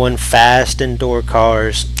been going fast in door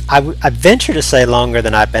cars, I venture to say longer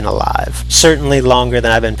than I've been alive. Certainly longer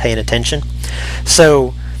than I've been paying attention.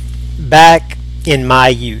 So back in my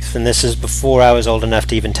youth, and this is before I was old enough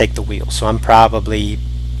to even take the wheel, so I'm probably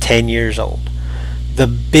 10 years old. The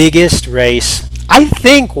biggest race, I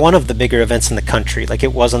think one of the bigger events in the country, like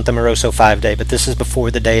it wasn't the Moroso 5-day, but this is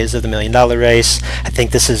before the days of the $1 Million Race. I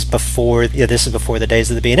think this is before the days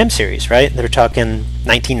of the B&M Series, right? They're talking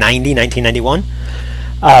 1990,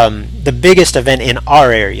 1991. The biggest event in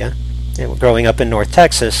our area, growing up in North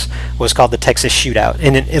Texas, was called the Texas Shootout.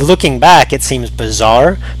 And looking back, it seems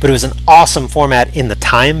bizarre, but it was an awesome format in the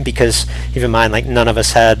time because, keep in mind, like none of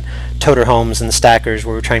us had toter homes and stackers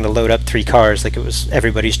where we're trying to load up 3 cars like it was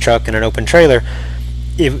everybody's truck and an open trailer.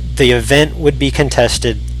 The event would be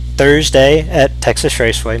contested Thursday at Texas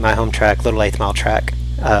Raceway, my home track, little 8th mile track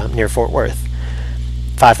near Fort Worth.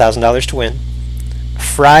 $5,000 to win.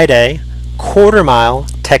 Friday, quarter mile,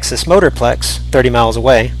 Texas Motorplex, 30 miles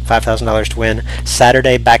away, $5,000 to win.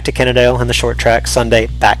 Saturday, back to Kennedale on the short track. Sunday,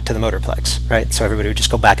 back to the Motorplex, right? So everybody would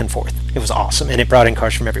just go back and forth. It was awesome, and it brought in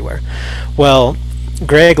cars from everywhere. Well,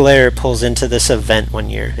 Greg Lair pulls into this event one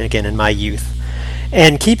year, again in my youth.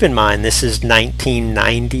 And keep in mind, this is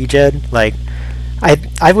 1990, Jed. Like,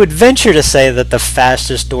 I would venture to say that the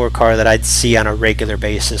fastest door car that I'd see on a regular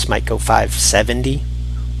basis might go 570.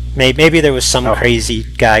 Maybe there was some crazy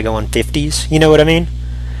guy going 50s. You know what I mean?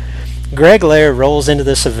 Greg Lair rolls into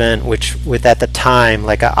this event, with at the time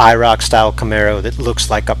like a IROC style Camaro that looks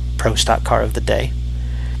like a pro stock car of the day,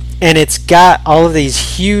 and it's got all of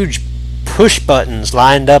these huge push buttons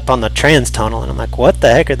lined up on the trans tunnel, and I'm like, what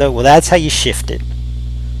the heck are those? Well, that's how you shift it,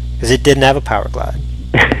 because it didn't have a power glide.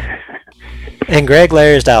 And Greg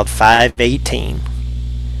Lair is dialed 518,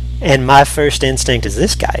 and my first instinct is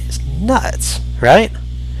this guy is nuts, right?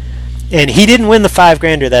 And he didn't win the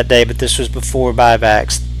 $5,000 that day, but this was before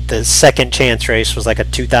buybacks. The second chance race was like a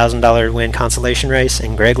 $2,000 win consolation race,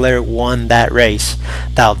 and Greg Lair won that race,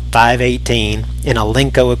 dialed 518 in a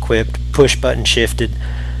Lenco equipped, push button shifted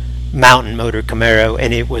mountain motor Camaro,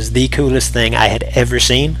 and it was the coolest thing I had ever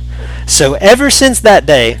seen. So ever since that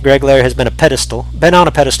day, Greg Lair has been on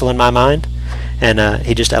a pedestal in my mind, and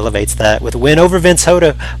he just elevates that with a win over Vince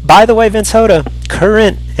Hoda. By the way, Vince Hoda,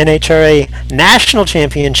 current NHRA National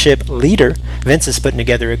Championship leader. Vince is putting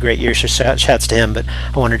together a great year, so shouts to him, but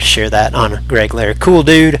I wanted to share that on Greg Lair. Cool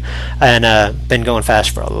dude, and been going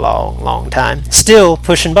fast for a long, long time. Still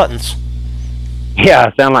pushing buttons. Yeah,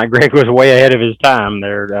 it sounded like Greg was way ahead of his time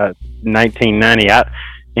there. 1990.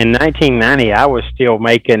 In 1990, I was still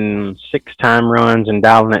making 6-time runs and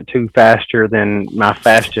dialing at 2 faster than my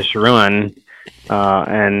fastest run.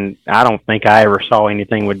 And I don't think I ever saw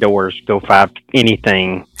anything with doors go 5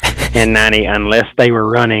 anything in 90 unless they were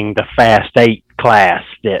running the Fast 8 class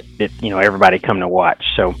that everybody come to watch.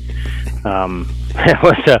 So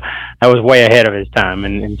that was way ahead of his time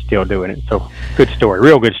and still doing it. So good story,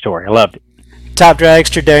 real good story. I loved it. Top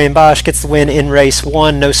dragster Darian Bosch gets the win in race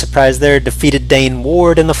 1. No surprise there. Defeated Dane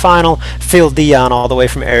Ward in the final. Phil Dion all the way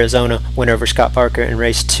from Arizona. Win over Scott Parker in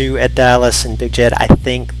race 2 at Dallas. And Big Jed, I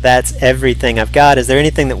think that's everything I've got. Is there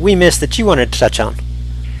anything that we missed that you wanted to touch on?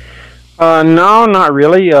 No, not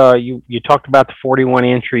really. You talked about the 41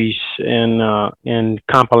 entries in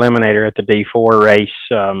Comp Eliminator at the D4 race.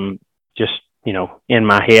 Just, in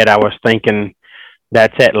my head, I was thinking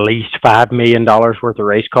that's at least $5 million worth of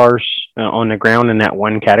race cars on the ground in that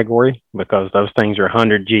one category, because those things are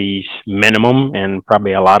 100 Gs minimum, and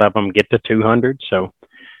probably a lot of them get to 200. So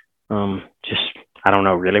just, I don't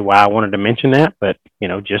know really why I wanted to mention that, but,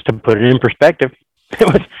 just to put it in perspective, it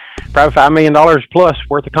was probably $5 million plus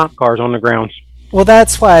worth of comp cars on the grounds. Well,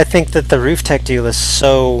 that's why I think that the Roof Tech deal is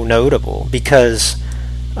so notable, because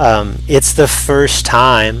it's the first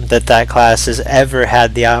time that class has ever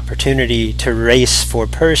had the opportunity to race for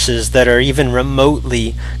purses that are even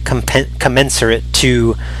remotely commensurate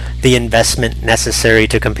to the investment necessary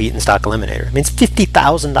to compete in Stock Eliminator. I mean, it's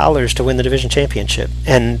 $50,000 to win the division championship,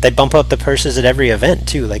 and they bump up the purses at every event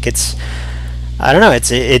too. Like, it's, I don't know.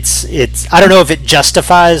 It's I don't know if it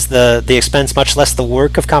justifies the expense, much less the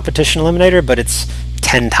work of Competition Eliminator, but it's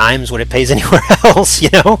 10 times what it pays anywhere else,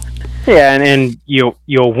 Yeah, and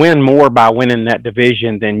you'll win more by winning that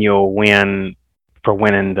division than you'll win for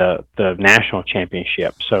winning the national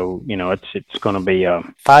championship. So it's going to be a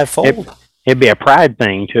fivefold. It'd be a pride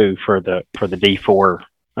thing too for the D4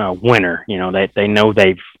 winner. They know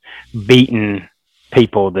they've beaten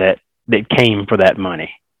people that came for that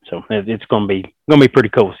money. So it's going to be pretty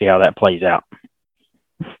cool to see how that plays out.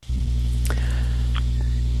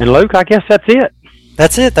 And Luke, I guess that's it.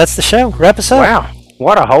 That's it. That's the show. Wrap us up. Wow.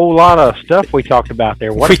 What a whole lot of stuff we talked about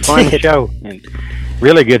there. What a fun show. And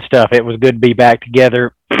really good stuff. It was good to be back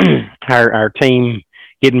together. Our team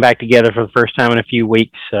getting back together for the first time in a few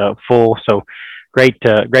weeks, full. So great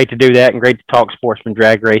to do that, and great to talk sportsman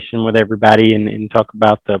drag racing with everybody and talk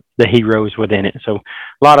about the heroes within it. So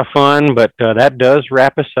a lot of fun, but that does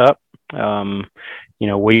wrap us up.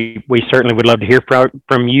 We certainly would love to hear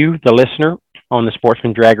from you, the listener, on the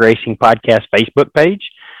Sportsman Drag Racing Podcast Facebook page.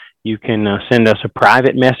 You can send us a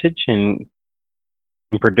private message, and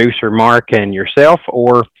producer Mark and yourself,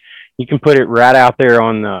 or you can put it right out there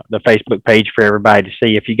on the Facebook page for everybody to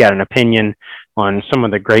see if you got an opinion on some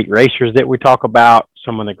of the great racers that we talk about,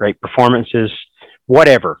 some of the great performances,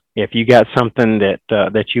 whatever. If you got something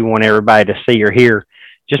that you want everybody to see or hear,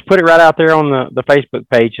 just put it right out there on the Facebook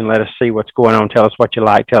page and let us see what's going on. Tell us what you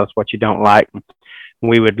like, tell us what you don't like.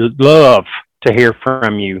 We would love to hear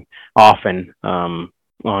from you often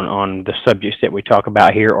on the subjects that we talk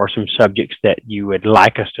about here, or some subjects that you would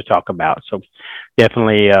like us to talk about. So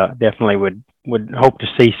definitely would hope to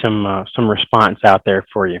see some response out there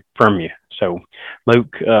from you. So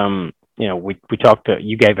Luke, we talked to,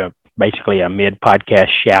 you gave basically a mid-podcast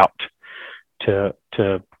shout to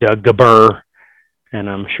Doug Gabur, and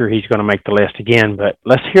I'm sure he's going to make the list again, but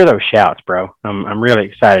let's hear those shouts, bro. I'm really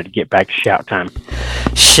excited to get back to shout time.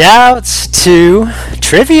 Shouts to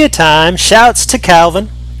Trivia Time. Shouts to Kevin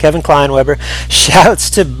Kleinweber. Shouts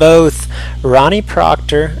to both Ronnie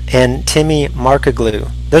Proctor and Timmy Markaglu.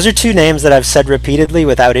 Those are two names that I've said repeatedly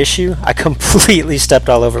without issue. I completely stepped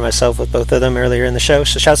all over myself with both of them earlier in the show,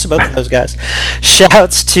 so shouts to both of those guys.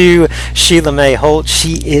 Shouts to Sheila Mae Holt.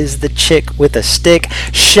 She is the chick with a stick.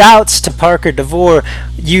 Shouts to Parker DeVore.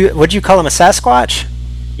 Would you call him a Sasquatch?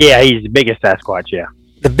 Yeah, he's the biggest Sasquatch, yeah.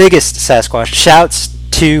 The biggest Sasquatch. Shouts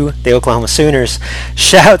to the Oklahoma Sooners.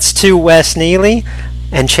 Shouts to Wes Neely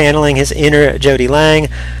and channeling his inner Jody Lang.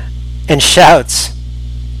 And shouts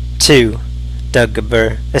to Doug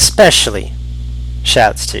Gabur, especially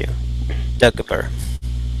shouts to Doug Gabur.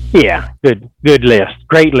 Yeah, good list.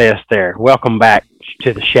 Great list there. Welcome back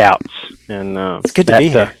to the shouts. And it's good to be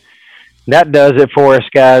here. That does it for us,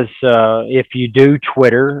 guys. If you do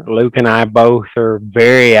Twitter, Luke and I both are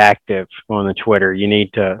very active on the Twitter. You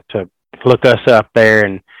need to look us up there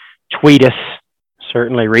and tweet us.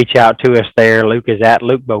 Certainly reach out to us there. Luke is at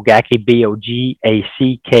Luke Bogacki,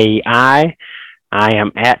 Bogacki. I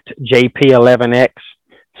am at JP11X.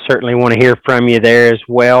 Certainly want to hear from you there as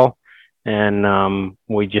well. And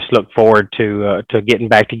we just look forward to getting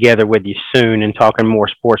back together with you soon and talking more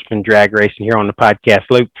sportsman drag racing here on the podcast.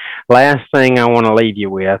 Luke, last thing I want to leave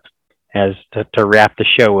you with as to wrap the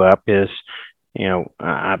show up is,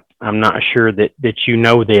 I'm not sure that you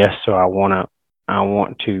know this, so I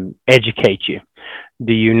want to educate you.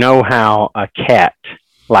 Do you know how a cat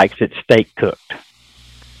likes its steak cooked?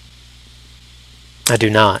 I do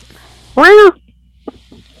not.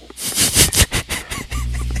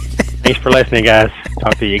 Thanks for listening, guys.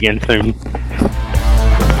 Talk to you again soon.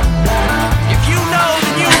 If you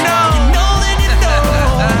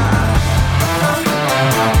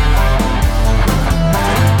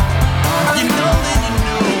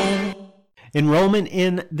Enrollment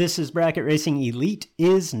in This Is Bracket Racing Elite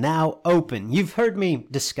is now open. You've heard me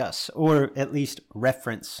discuss, or at least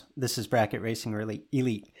reference, This Is Bracket Racing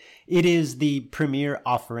Elite. It is the premier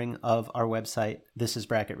offering of our website,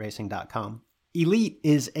 thisisbracketracing.com. Elite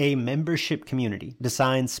is a membership community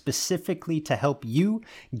designed specifically to help you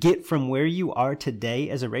get from where you are today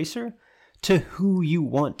as a racer to who you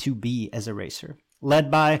want to be as a racer.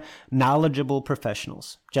 Led by knowledgeable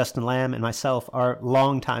professionals. Justin Lamb and myself are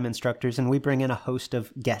longtime instructors, and we bring in a host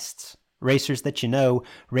of guests, racers that you know,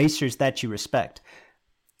 racers that you respect.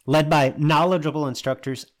 Led by knowledgeable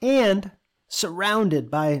instructors and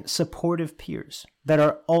surrounded by supportive peers that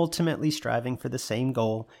are ultimately striving for the same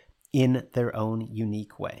goal in their own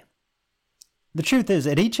unique way. The truth is,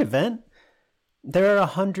 at each event, there are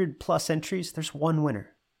 100+ entries, there's one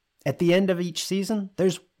winner. At the end of each season,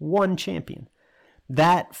 there's one champion.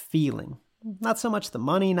 That feeling, not so much the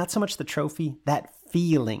money, not so much the trophy, that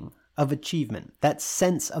feeling of achievement, that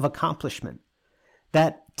sense of accomplishment,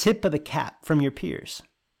 that tip of the cap from your peers,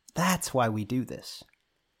 that's why we do this.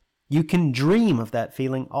 You can dream of that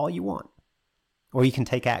feeling all you want, or you can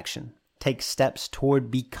take action, take steps toward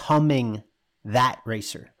becoming that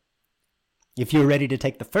racer. If you're ready to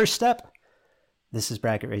take the first step, This Is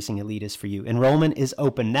Bracket Racing Elite is for you. Enrollment is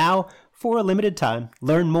open now for a limited time.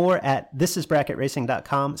 Learn more at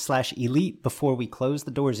thisisbracketracing.com/elite before we close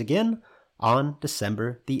the doors again on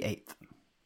December the 8th.